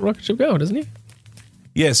rocket ship go, doesn't he?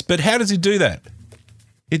 Yes, but how does he do that?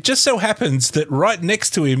 It just so happens that right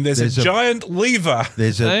next to him there's a giant lever.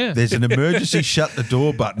 There's an emergency shut the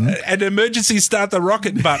door button. An emergency start the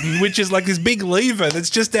rocket button, which is like this big lever that's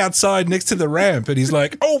just outside next to the ramp. And he's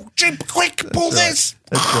like, oh, Jim, quick, pull this.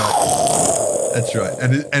 That's right.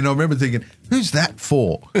 And I remember thinking, who's that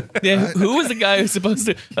for? Yeah, who was the guy who's supposed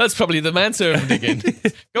to... That's probably the manservant again.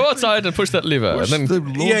 Go outside and push that lever.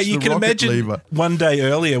 You can imagine one day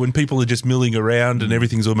earlier when people are just milling around and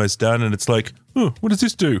everything's almost done and it's like, oh, what does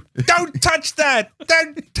this do? Don't touch that!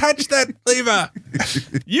 Don't touch that lever!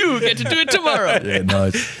 You get to do it tomorrow. Yeah,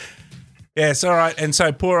 nice. Yes, all right. And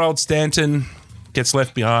so poor old Stanton gets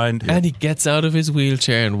left behind. And he gets out of his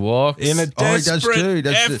wheelchair and walks. In a desperate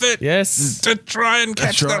effort to try and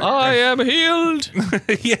catch that. I am healed.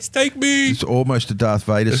 Yes, take me. It's almost a Darth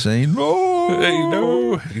Vader scene.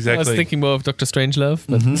 No, exactly. I was thinking more of Dr. Strangelove,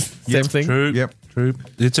 but same thing. True. Yep. True.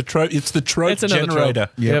 It's a trope. It's the trope generator.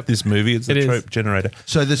 Yep. This movie. It's the trope generator.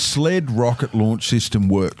 So the sled rocket launch system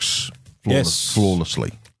works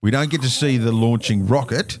flawlessly. We don't get to see the launching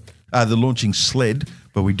rocket, the launching sled,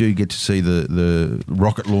 but we do get to see the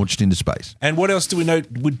rocket launched into space. And what else do we know?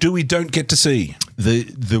 We don't get to see?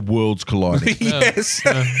 The worlds colliding. Yes.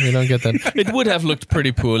 We don't get that. It would have looked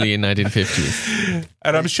pretty poorly in 1950s.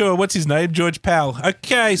 And I'm sure, what's his name? George Powell.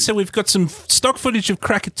 Okay, so we've got some stock footage of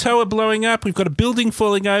Krakatoa blowing up. We've got a building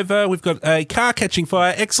falling over. We've got a car catching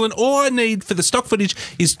fire. Excellent. All I need for the stock footage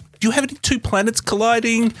is, do you have any two planets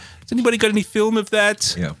colliding? Has anybody got any film of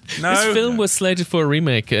that? Yeah. No? This film was slated for a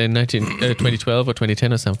remake in 2012 or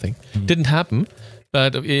 2010 or something. Didn't happen,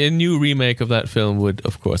 but a new remake of that film would,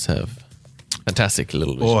 of course, have fantastic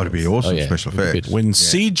little visuals. Oh, it'd be awesome yeah. special It would be effects. good. When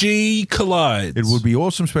CG collides. It would be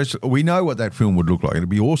awesome special. We know what that film would look like. It'd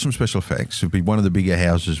be awesome special effects. It'd be one of the bigger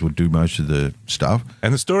houses would do most of the stuff.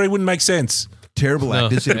 And the story wouldn't make sense. Terrible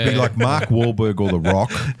actors. It'd be like Mark Wahlberg or The Rock,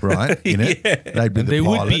 right? In it, they'd be the They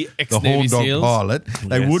would pilot, be the ex-Navy horn dog SEALs. pilot.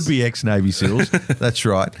 They Yes. would be ex-Navy SEAls. That's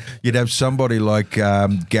right. You'd have somebody like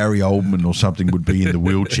Gary Oldman or something would be in the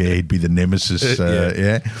wheelchair. He'd be the nemesis.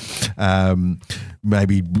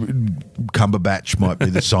 Maybe Cumberbatch might be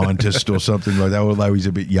the scientist or something like that, although he's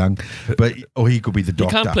a bit young. Or he could be the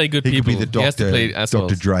doctor. can't play good He could be people. the He has to doctor, play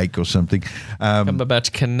assholes. Dr. Drake or something.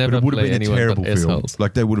 Cumberbatch can But never it would have play been a anyone terrible but film. assholes.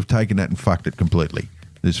 Like they would have taken that and fucked it completely.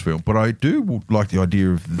 This film, but I do like the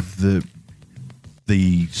idea of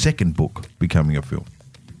the second book becoming a film.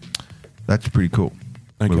 That's pretty cool.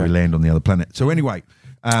 Okay. Where we land on the other planet. So anyway,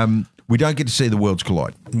 we don't get to see the worlds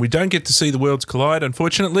collide. We don't get to see the worlds collide,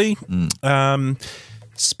 unfortunately.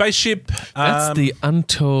 Spaceship. That's the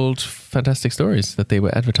untold fantastic stories that they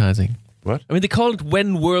were advertising. What? I mean, they call it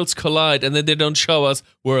 "When Worlds Collide," and then they don't show us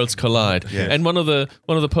 "Worlds Collide." Yes. And one of the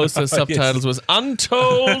poster subtitles was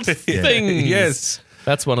 "Untold Things." Yes.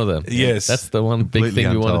 That's one of them. Yes. That's the one big Completely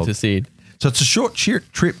thing we wanted untold. to see. So it's a short trip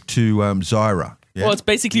to Zyra. Yeah? Well, it's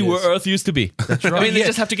basically where Earth used to be. That's right. I mean, they Yeah.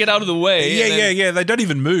 just have to get out of the way. and then- Yeah. They don't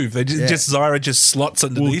even move. They just Zyra just slots well,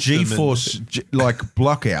 underneath them. G-force, like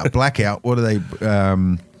blackout. What are they?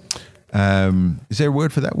 Is there a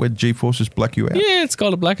word for that? Where G-forces black you out? Yeah, it's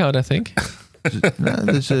called a blackout, I think. No,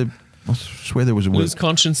 there's a. I swear there was a word. Lose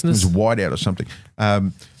consciousness. It was whiteout or something.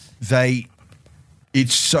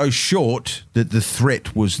 It's so short that the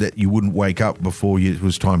threat was that you wouldn't wake up before it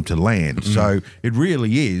was time to land. So it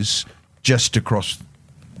really is just across,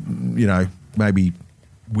 maybe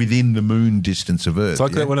within the moon distance of Earth. It's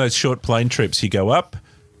like that one of those short plane trips. You go up,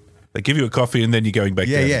 they give you a coffee, and then you're going back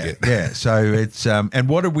down again. Yeah. So it's and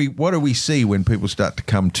what do we see when people start to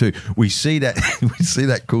come to? We see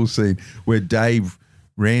that cool scene where Dave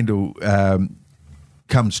Randall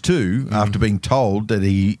comes to after being told that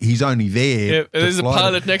he's only there. Yeah, to there's a fly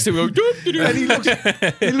pilot next to him going, "Doop, doop, doop." and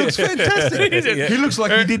he looks fantastic. He looks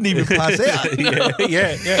like he didn't even pass out.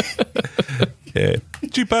 Yeah.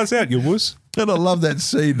 Did you pass out, you wuss? And I love that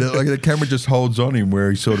scene. That, like the camera just holds on him where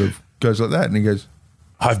he sort of goes like that, and he goes,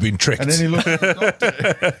 I've been tricked. and then he looks at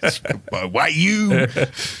the doctor. Wait, you.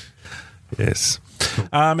 Yes.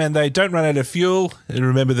 And they don't run out of fuel. And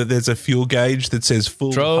remember that there's a fuel gauge that says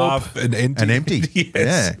full, Trope. half, and empty. And empty.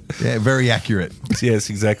 Yes. Yeah, very accurate. Yes,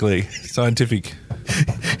 exactly. Scientific.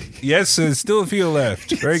 Yes, there's still fuel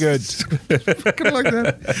left. Very good. Fucking like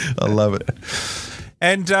that. I love it.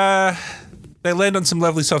 And they land on some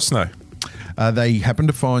lovely soft snow. They happen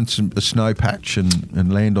to find a snow patch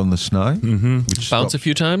and land on the snow. Mm-hmm. Which Bounce a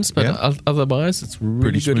few times, but Yeah. Otherwise, it's really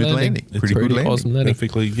Pretty good smooth landing. landing. It's Pretty good landing. awesome landing.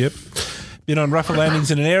 Perfectly, yep. Been on rougher landings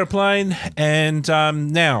in an airplane, and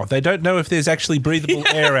now they don't know if there's actually breathable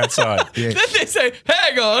air outside. Yeah. Then they say,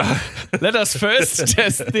 "Hang on, let us first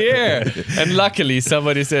test the air." And luckily,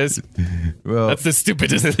 somebody says, Well, "That's the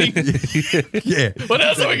stupidest thing. yeah. What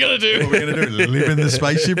else are we gonna do?" What are we going to do? Live in the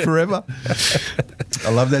spaceship forever? I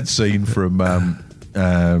love that scene from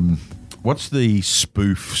what's the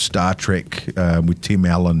spoof Star Trek with Tim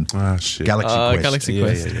Allen? Oh, shit. Galaxy Quest. Galaxy Yeah,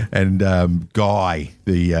 Quest. yeah, yeah. And Guy,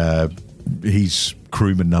 he's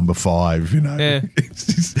crewman number 5. Yeah.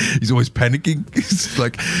 he's always panicking. He's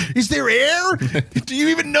like, "Is there air? Do you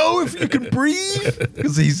even know if you can breathe?"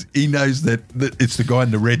 Because he knows that it's the guy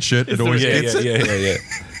in the red shirt that always gets it. Yeah.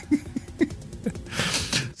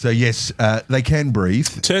 So yes, they can breathe.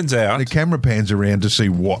 Turns out, The camera pans around to see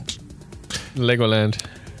what. Legoland.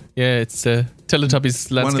 Yeah, it's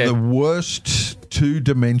Teletubbies One landscape. of the worst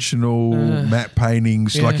two-dimensional matte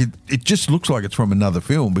paintings. yeah. Like it just looks like it's from another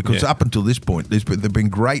film because Yeah. up until this point, there've been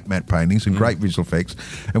great matte paintings and great visual effects,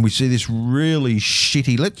 and we see this really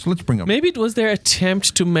shitty. Let's bring up Maybe it was their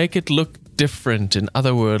attempt to make it look different and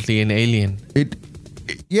otherworldly and alien.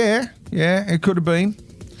 Yeah, it could have been.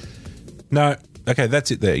 no. Okay, that's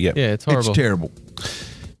it there. Yep. Yeah, it's horrible. It's terrible.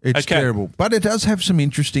 It's Okay. terrible, but it does have some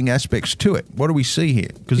interesting aspects to it. What do we see here?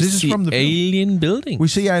 Because this is the from the film. alien building. We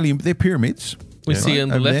see alien. They're pyramids. We see on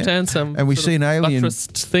the over there. left hand some and we sort see of an alien,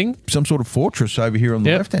 buttressed thing. some sort of fortress over here on the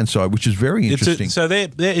Yep. left hand side, which is very interesting. So they're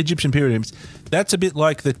Egyptian pyramids. That's a bit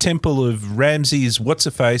like the temple of Ramses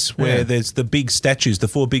what's-a-face, where Yeah. there's the big statues, the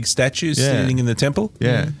 4 big statues Yeah. sitting in the temple.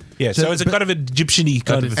 Yeah. Yeah, so it's a but- kind of Egyptian-y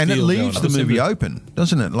kind of and it feel leaves going the on. movie open,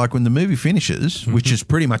 doesn't it? Like when the movie finishes, which is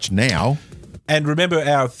pretty much now. And remember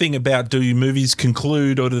our thing about, do movies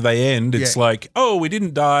conclude or do they end? It's Yeah. like, oh, we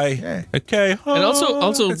didn't die. Yeah. Okay. And also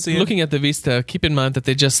that's the end. looking at the vista, keep in mind that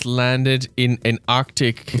they just landed in an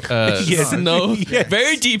Arctic Yeah. snow, Yes.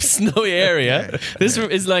 very deep snowy area. This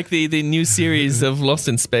is like the new series of Lost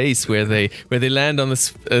in Space, where they land on the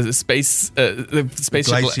spaceship.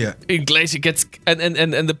 glacier. Glacier gets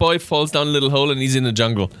and the boy falls down a little hole and he's in the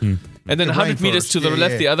jungle. And then The 100 meters rainforest. to the Yeah,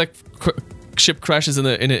 left, yeah. the other ship crashes in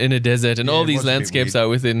a desert, and all it these was a bit landscapes weird. are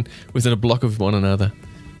within a block of one another.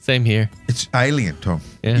 Same here. It's alien, Tom.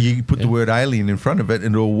 Yeah. You put the Yeah. word alien in front of it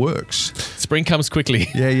and it all works. Spring comes quickly.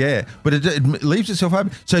 Yeah. But it leaves itself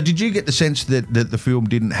open. So did you get the sense that the film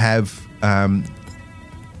didn't have... that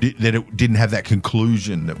it didn't have that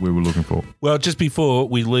conclusion that we were looking for? Well, just before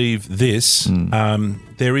we leave this,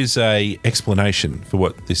 there is a explanation for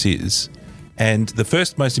what this is. And the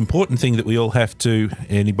first most important thing that we all have to,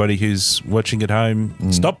 anybody who's watching at home,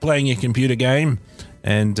 stop playing your computer game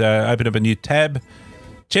and open up a new tab.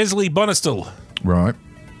 Chesley Bonestell. Right.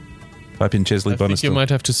 Type in Chesley I think you Bonestell. might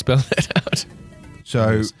have to spell that out.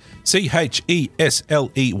 So... Chesley.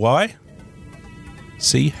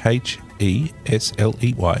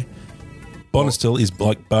 Chesley. Bonestell is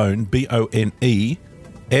like bone. Bonestell.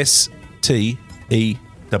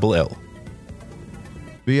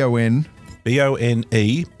 B-O-N...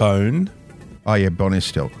 Bone. Bone. Oh, yeah,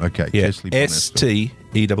 Bonestell. Okay. Yeah. Chesley Bonestell.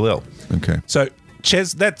 Stell. Okay. So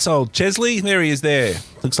that's old Chesley. There he is. There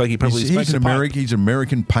looks like he probably smokes He's a an pipe. He's an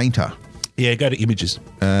American painter. Yeah, go to images.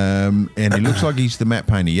 And he looks like he's the matte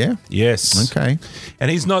painter, yeah? Yes. Okay. And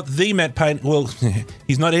he's not the matte painter. Well,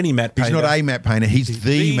 he's not any matte painter. He's not a matte painter. He's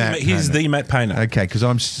the matte painter. He's the matte painter. Okay, because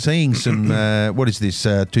I'm seeing some... what is this?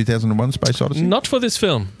 2001 Space Odyssey? Not for this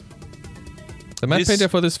film. The matte This- painter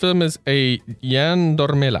for this film is a Jan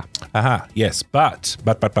Dormela. Aha, yes, but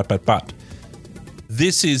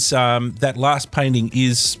this is that last painting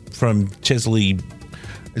is from Chesley.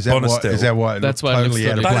 Is that why? Bonestell. Is that why? It That's looks why it totally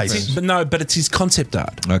looks out of totally place. different. But it's his concept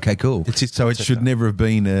art. Okay, cool. It's his So it concept should art. never have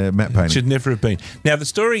been a matte painting. Should never have been. Now the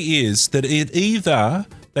story is that it either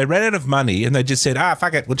they ran out of money and they just said,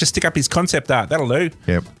 fuck it, we'll just stick up his concept art. That'll do.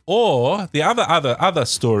 Yep. Or the other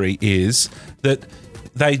story is that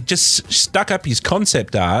they just stuck up his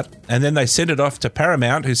concept art and then they sent it off to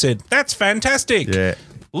Paramount, who said, that's fantastic. Yeah.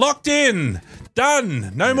 Locked in.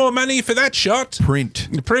 Done. No more money for that shot.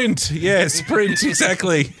 Print. Print. Yes, print.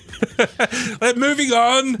 Exactly. Moving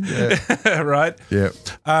on. Right. Yeah.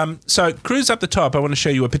 So cruise up the top. I want to show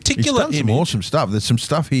you a He's particular done some image. awesome stuff. There's some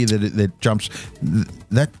stuff here that jumps.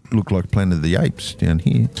 That looked like Planet of the Apes down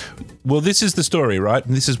here. Well, this is the story, right?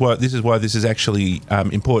 And this is why this is actually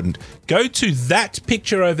important. Go to that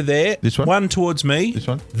picture over there. This one? One towards me. This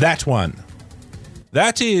one? That one.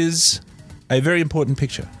 That is a very important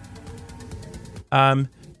picture.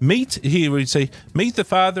 Meet the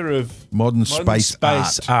father of Modern space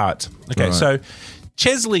art. Okay, Right. so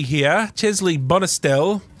Chesley here, Chesley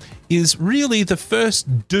Bonestell, is really the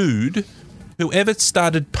first dude who ever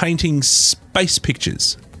started painting space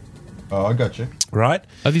pictures. Oh, I got you. Right?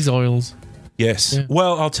 Are these oils? Yes. Yeah.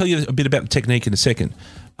 Well, I'll tell you a bit about the technique in a second.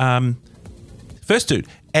 First dude.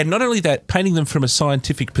 And not only that, painting them from a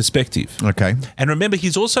scientific perspective. Okay. And remember,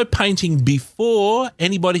 he's also painting before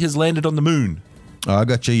anybody has landed on the moon. Oh, I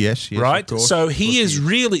got you. Yes. Right? Of course. So Of he course is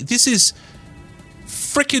really, this is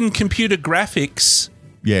frickin' computer graphics,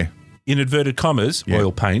 Yeah. in inverted commas, Yeah.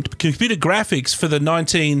 oil paint, computer graphics for the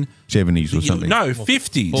 70s or something. No,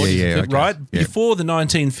 50s. Yeah, okay. Right? Yeah. Before the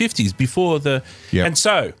 1950s, before the... Yeah. And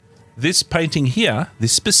so, this painting here,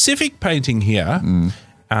 this specific painting here,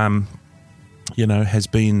 has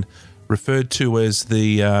been referred to as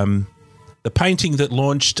the painting that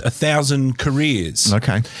launched 1,000 careers.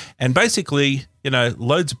 Okay. And basically,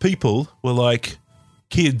 loads of people were like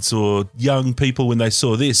kids or young people when they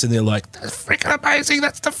saw this, and they're like, that's freaking amazing.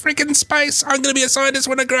 That's the freaking space. I'm going to be a scientist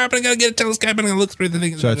when I grow up, and I'm going to get a telescope and I'm going to look through the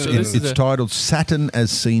things. So it's titled Saturn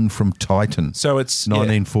as Seen from Titan. So it's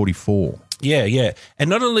 1944. Yeah. And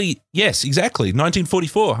not only, yes, exactly,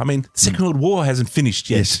 1944. I mean, the Second World War hasn't finished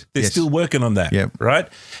yet. Yes, They're yes. still working on that, Yep. right?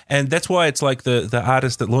 And that's why it's like the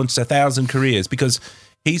artist that launched 1,000 careers, because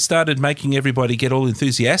he started making everybody get all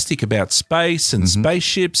enthusiastic about space and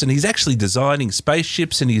spaceships, and he's actually designing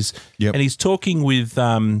spaceships, and he's Yep. and he's talking with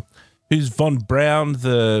who's Von Braun,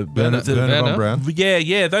 Werner von Werner? Braun.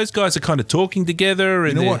 yeah, those guys are kind of talking together.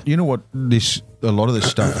 And You know what? A lot of this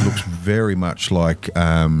stuff looks very much like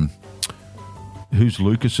who's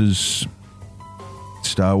Lucas's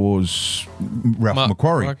Star Wars? Ralph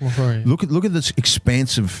McQuarrie. Mark McQuarrie. Look at this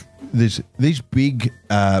expansive. There's these big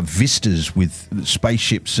vistas with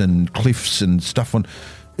spaceships and cliffs and stuff on.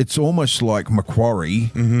 It's almost like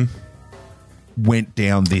McQuarrie went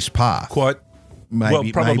down this path. Quite.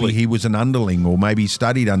 Maybe he was an underling, or maybe he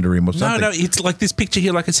studied under him, or something. No, it's like this picture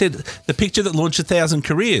here. Like I said, the picture that launched 1,000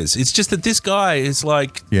 careers. It's just that this guy is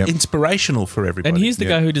like Yep. inspirational for everybody. And he's the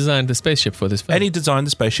guy who designed the spaceship for this film. And he designed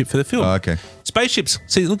the spaceship for the film. Oh, okay. Spaceships.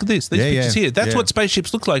 See, look at this. These Yeah, pictures yeah, here. That's yeah. what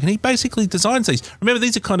spaceships look like. And he basically designs these. Remember,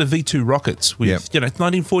 these are kind of V2 rockets with, Yep.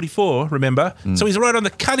 1944, remember? So he's right on the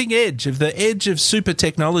cutting edge of super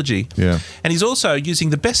technology. Yeah. And he's also using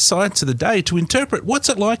the best science of the day to interpret what's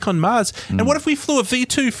it like on Mars. And what if we flew a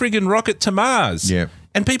V2 friggin' rocket to Mars? Yeah.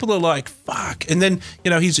 And people are like, fuck. And then,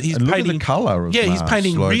 he's And look at painting the colour of Yeah, he's Mars,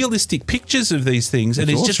 painting like- realistic pictures of these things. And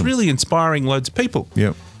It's he's just awesome. really inspiring loads of people.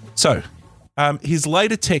 Yep. So, his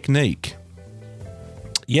later technique,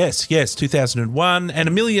 yes, 2001, and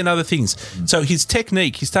a million other things. So his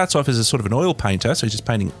technique, he starts off as a sort of an oil painter, so he's just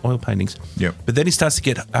painting oil paintings. Yep. But then he starts to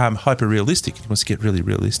get hyper realistic. He wants to get really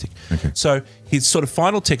realistic. Okay. So his sort of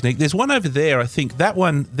final technique, there's one over there. I think that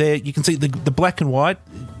one there, you can see the black and white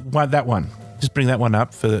one. That one. Just bring that one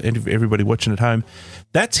up for everybody watching at home.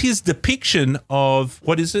 That's his depiction of,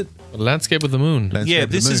 what is it? Landscape of the Moon. Landscape Yeah, of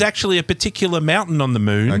the this is moon. actually a particular mountain on the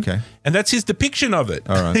moon. Okay. And that's his depiction of it.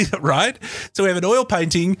 All right. Right? So we have an oil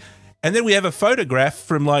painting, and then we have a photograph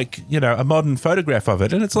from a modern photograph of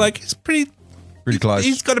it. And it's like, it's pretty close.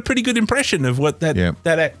 He's got a pretty good impression of what that Yeah.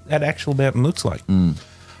 that actual mountain looks like.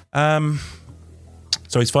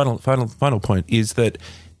 So his final point is that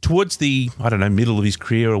towards the, middle of his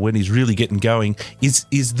career, or when he's really getting going, is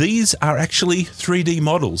these are actually 3D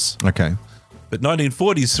models. Okay. But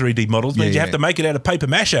 1940s 3D models means you have yeah. to make it out of paper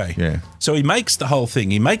mache. Yeah. So he makes the whole thing.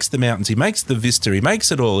 He makes the mountains. He makes the vista. He makes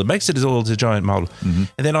it all. It makes it all as a giant model. Mm-hmm.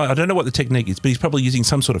 And then I don't know what the technique is, but he's probably using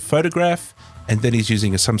some sort of photograph, and then he's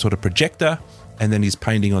using some sort of projector, and then he's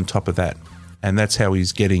painting on top of that. And that's how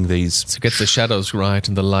he's getting these. So gets the shadows right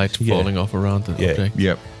and the light Yeah. falling off around the Yeah. object.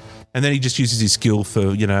 Yep. And then he just uses his skill for,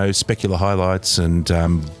 specular highlights and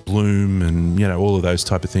bloom and, all of those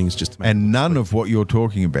type of things just to make And none of what you're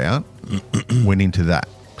talking about went into that.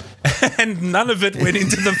 and none of it went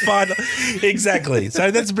into the final. Exactly. So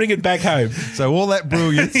let's bring it back home. So all that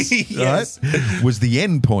brilliance, Yes. right, was the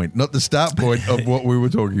end point, not the start point of what we were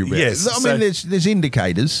talking about. Yes, I so- mean, there's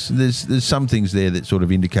indicators. There's some things there that sort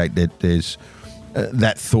of indicate that there's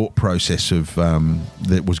that thought process of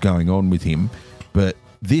that was going on with him, but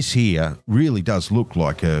this here really does look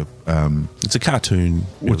like a It's a cartoon.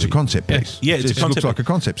 well, it's a really. concept piece. Yeah, It it's a just concept. looks like a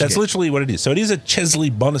concept. That's sketch. literally what it is. So it is a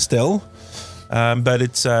Chesley Bonestell, but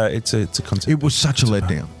it's a concept. It was such a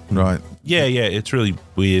letdown, right? Yeah, it's really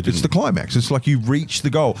weird. It's the climax. It's like you reached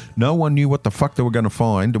the goal. No one knew what the fuck they were going to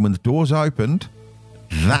find, and when the doors opened,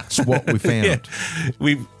 that's what we found.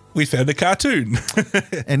 yeah. We found a cartoon.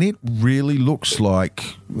 And it really looks like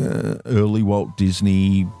early Walt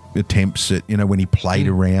Disney attempts at, when he played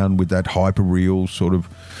around with that hyper-real sort of,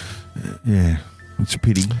 it's a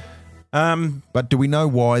pity. But do we know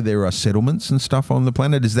why there are settlements and stuff on the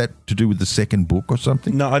planet? Is that to do with the second book or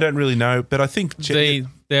something? No, I don't really know, but I think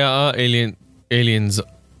There are aliens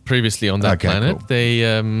previously on that Okay, planet. cool.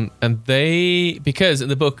 Because in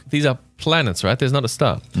the book these are planets, right? There's not a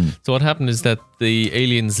star. So what happened is that the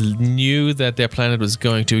aliens knew that their planet was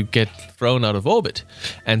going to get thrown out of orbit,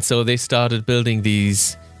 and so they started building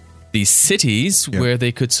these cities where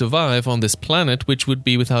they could survive on this planet, which would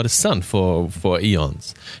be without a sun for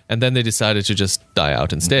eons. And then they decided to just die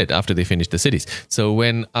out instead after they finished the cities. So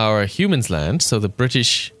when our humans land, so the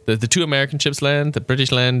British, the two American ships land, the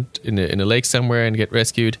British land in a lake somewhere and get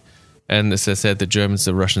rescued. And as I said, the Germans,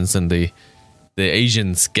 the Russians, and the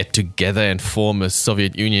Asians get together and form a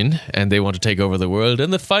Soviet Union, and they want to take over the world,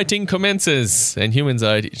 and the fighting commences, and humans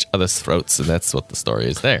are at each other's throats, and that's what the story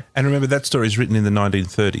is there. And remember, that story is written in the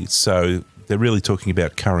 1930s, so they're really talking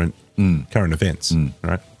about current events,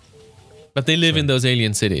 right? But they live in those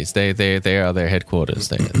alien cities. They are their headquarters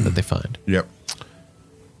that they find. Yep.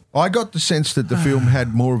 I got the sense that the film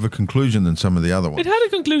had more of a conclusion than some of the other It ones. had a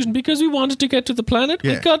conclusion because we wanted to get to the planet.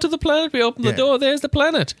 Yeah. We got to the planet. We opened the Yeah. door. There's the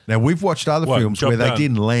planet. Now, we've watched other What, films job where they done.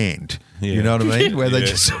 didn't land. Yeah. You know what I mean? Where they Yeah.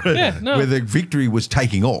 just sort of, Yeah, no. where the victory was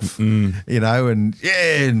taking off, you know, and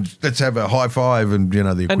let's have a high five and, you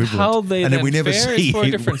know, the And equivalent. how they and then then we never fare see is for a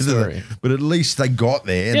it, different whether- story. But at least they got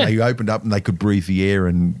there and Yeah. they opened up and they could breathe the air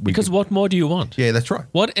and we Because could, what more do you want? yeah, that's right.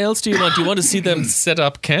 What else do you want? Do you want to see them set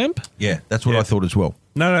up camp? Yeah, that's what Yeah. I thought as well.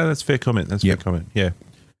 No, that's a fair comment. That's a Yep. fair comment. Yeah.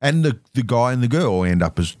 And the guy and the girl end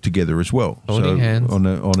up as together as well, Holding hands. on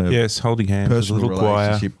a Yes, holding hands, a personal little choir.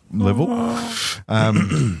 relationship level.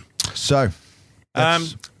 So,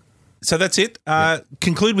 that's, So that's it.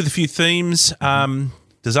 Conclude with a few themes.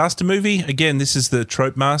 Disaster movie. Again, this is the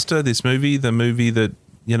trope master, this movie, the movie that,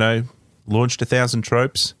 you know, launched 1,000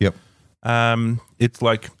 tropes. yep, It's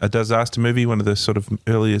like a disaster movie, one of the sort of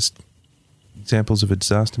earliest examples of a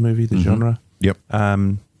disaster movie, the genre. yep,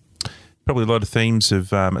 Probably a lot of themes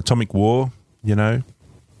of atomic war, you know,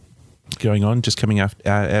 going on, just coming out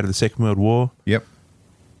of the Second World War. yep.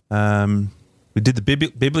 We did the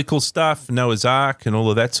biblical stuff, Noah's Ark and all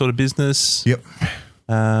of that sort of business. Yep.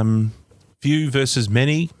 Few versus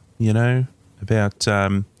many, you know, about,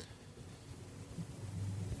 how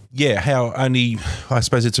only, I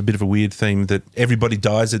suppose it's a bit of a weird theme that everybody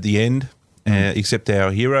dies at the end, except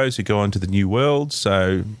our heroes who go on to the new world.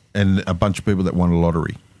 So, And a bunch of people that won a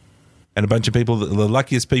lottery. and a bunch of people, the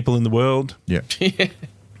luckiest people in the world. Yeah.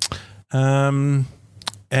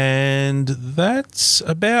 And that's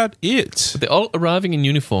about it. They're all arriving in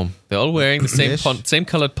uniform. They're all wearing the same Yes. same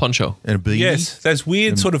colored poncho And a beanie. Yes, those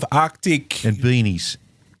weird sort of Arctic. And beanies.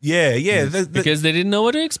 Yeah. because they didn't know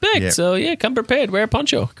what to expect. Yeah. So yeah, come prepared. Wear a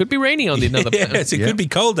poncho. Could be raining on the another. Yes, it Yeah. could be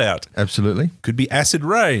cold out. Absolutely. Could be acid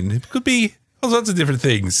rain. It could be all sorts of different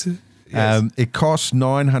things. Yes. It cost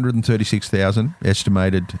 $936,000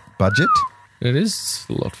 estimated budget. It is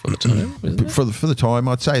a lot for the time, isn't it? For the time,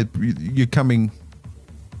 I'd say you're coming.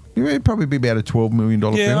 It'd probably be about a $12 million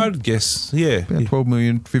yeah, film. I'd guess. Yeah. About 12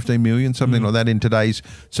 million, 15 million, something like that in today's.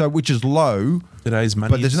 So, which is low, Today's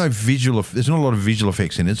money. but there's no there's not a lot of visual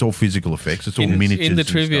effects in it. It's all physical effects. It's all miniatures. In the and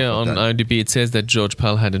trivia stuff on like that. IMDb, it says that George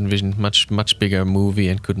Pal had envisioned much bigger movie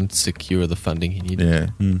and couldn't secure the funding he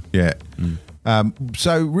needed. Yeah.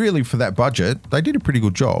 So really, for that budget, they did a pretty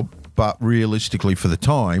good job. But realistically, for the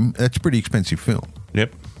time, that's a pretty expensive film.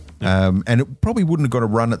 Yep. And it probably wouldn't have got a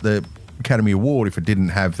run at the Academy Award if it didn't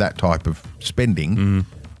have that type of spending.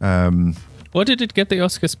 What did it get the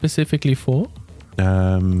Oscar specifically for? Best,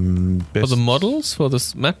 For the models? For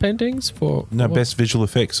the matte paintings? For no, what? best visual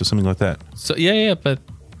effects or something like that. So yeah, but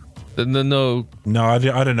no, No, I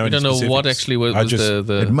don't know. we any don't know what specifics. actually was, I was just,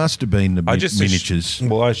 the It must have been the I just miniatures.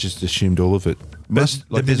 Well, I just assumed all of it. There's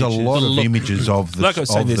a miniatures. lot The of look. images of the, Like I was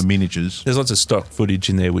saying, of the there's- miniatures. There's lots of stock footage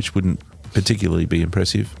in there which wouldn't particularly be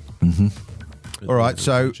impressive. All right,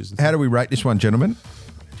 so how do we rate this one, gentlemen?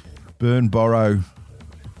 Burn, borrow,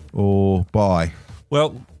 or buy?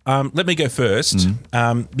 Well, let me go first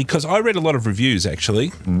because I read a lot of reviews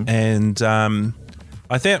actually, and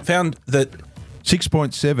I found that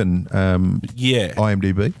 6.7 yeah,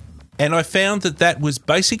 IMDb. and I found that was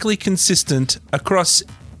basically consistent across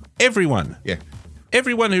everyone. Yeah.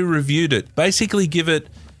 Everyone who reviewed it basically give it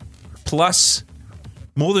plus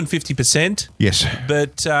more than 50%, Yes.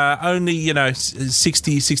 but only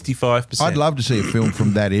 60-65%. I'd love to see a film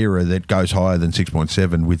from that era that goes higher than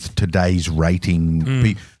 6.7 with today's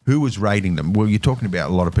rating. Who was rating them? Well, you're talking about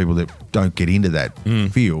a lot of people that don't get into that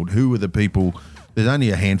field. Who are the people? There's only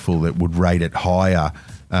a handful that would rate it higher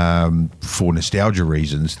for nostalgia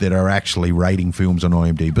reasons that are actually rating films on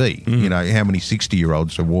IMDb. You know, how many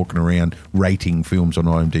 60-year-olds are walking around rating films on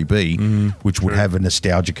IMDb, which would have a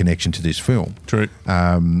nostalgia connection to this film. True.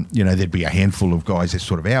 There'd be a handful of guys that's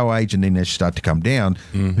sort of our age, and then they start to come down.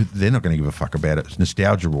 They're not going to give a fuck about it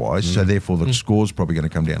nostalgia-wise, so therefore the score's probably going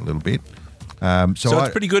to come down a little bit. So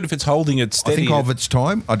it's pretty good if it's holding it I steady. think of its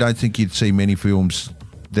time, I don't think you'd see many films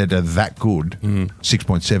that are that good.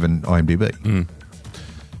 6.7 IMDb.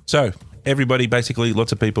 So everybody, basically,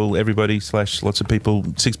 lots of people, everybody / lots of people,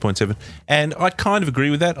 6.7, and I kind of agree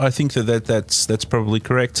with that. I think that's probably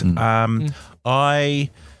correct.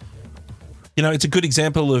 It's a good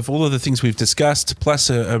example of all of the things we've discussed, plus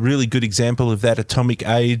a really good example of that atomic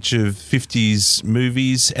age of 50s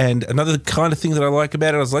movies. And another kind of thing that I like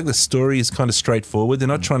about it, I was like the story is kind of straightforward. They're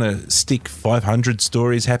not trying to stick 500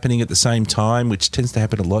 stories happening at the same time, which tends to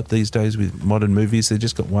happen a lot these days with modern movies. They've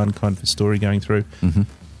just got one kind of story going through.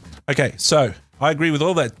 Okay, so I agree with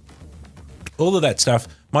all of that stuff.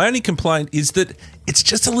 My only complaint is that it's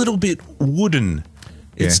just a little bit wooden.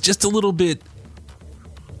 It's Yeah. just a little bit.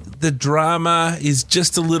 The drama is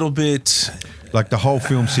just a little bit. Like the whole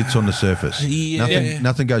film sits on the surface. Yeah.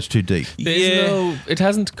 Nothing goes too deep. It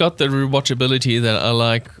hasn't got the rewatchability that I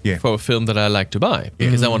like for a film that I like to buy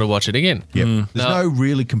because I want to watch it again. Yeah. There's no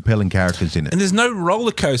really compelling characters in it. And there's no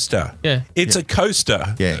roller coaster. Yeah. It's a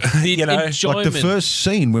coaster. Yeah. You know, Enjoyment. Like the first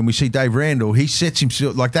scene when we see Dave Randall, he sets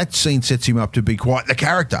himself, like that scene sets him up to be quite the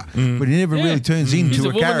character, but he never really turns into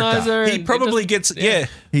a character. womanizer. he and probably it gets,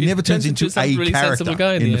 He never turns into some a really character sensible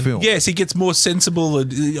guy in the end. film. Yes, he gets more sensible.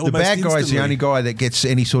 And The bad guy is the only guy that gets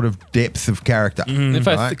any sort of depth of character. If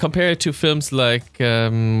I right? compare it to films like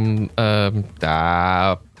Forbidden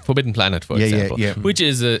Planet, for example, which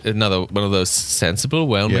is another one of those sensible,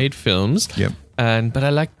 well-made films. Yep. But I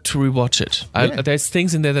like to rewatch it. There's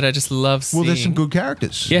things in there that I just love seeing. Well, there's some good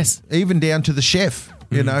characters. Yes. Even down to the chef.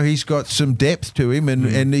 You know, he's got some depth to him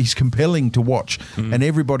and he's compelling to watch. And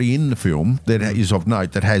everybody in the film that is of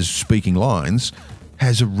note that has speaking lines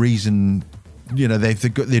has a reason. You know,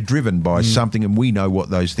 they're driven by something, and we know what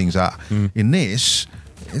those things are. In this,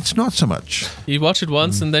 it's not so much. You watch it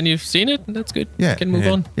once and then you've seen it, and that's good. Yeah. You can move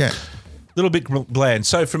on. Yeah. little bit bland.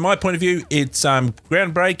 So from my point of view, it's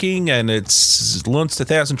groundbreaking and it's launched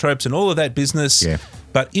 1,000 tropes and all of that business. Yeah.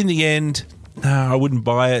 But in the end, no, I wouldn't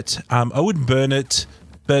buy it. I wouldn't burn it,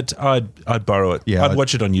 but I'd borrow it. Yeah, I'd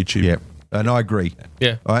watch it on YouTube. Yeah, and I agree.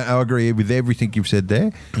 Yeah. I agree with everything you've said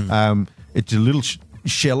there. It's a little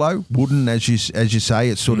shallow, wooden, as you say.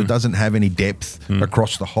 It sort of doesn't have any depth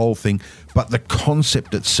across the whole thing, but the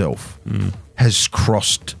concept itself has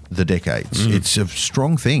crossed the decades. It's a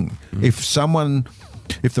strong thing.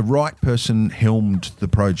 If the right person helmed the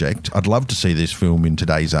project, I'd love to see this film in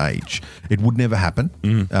today's age. It would never happen.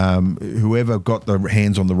 Whoever got the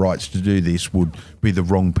hands on the rights to do this would be the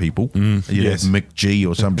wrong people. Yes. McG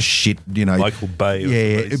or some shit, Michael Bay.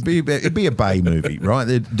 Yeah, it'd be a Bay movie, right?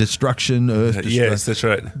 The destruction, Earth destruction. Yes, that's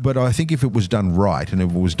right. But I think if it was done right, and if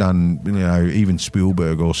it was done, even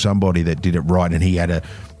Spielberg or somebody that did it right, and he had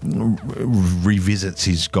revisits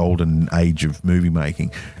his golden age of movie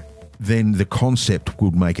making, then the concept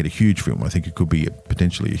would make it a huge film. I think it could be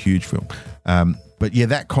potentially a huge film. But yeah,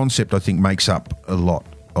 that concept I think makes up a lot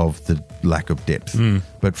of the lack of depth.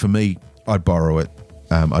 But for me, I'd borrow it.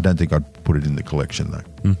 I don't think I'd put it in the collection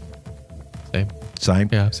though. Same?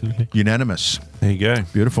 Yeah, absolutely. Unanimous. There you go.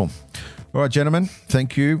 Beautiful. All right, gentlemen,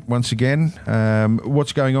 thank you once again.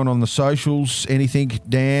 What's going on the socials? Anything,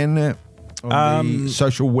 Dan, on the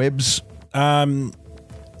social webs?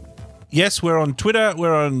 Yes, we're on Twitter.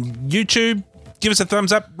 We're on YouTube. Give us a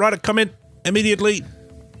thumbs up. Write a comment immediately.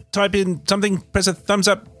 Type in something. Press a thumbs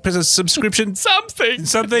up. Press a subscription. Something.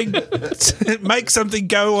 Make something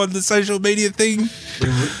go on the social media thing.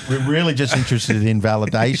 We're really just interested in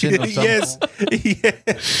validation or something.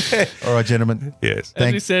 Yes. Yeah. All right, gentlemen. Yes.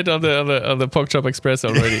 As we said on the Pork Chop Express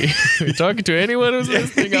already, we're talking to anyone who's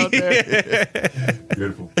listening out there.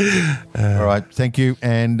 Beautiful. All right, thank you.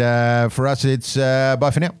 And for us, it's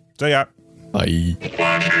bye for now. So yeah. Bye.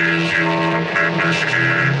 What is your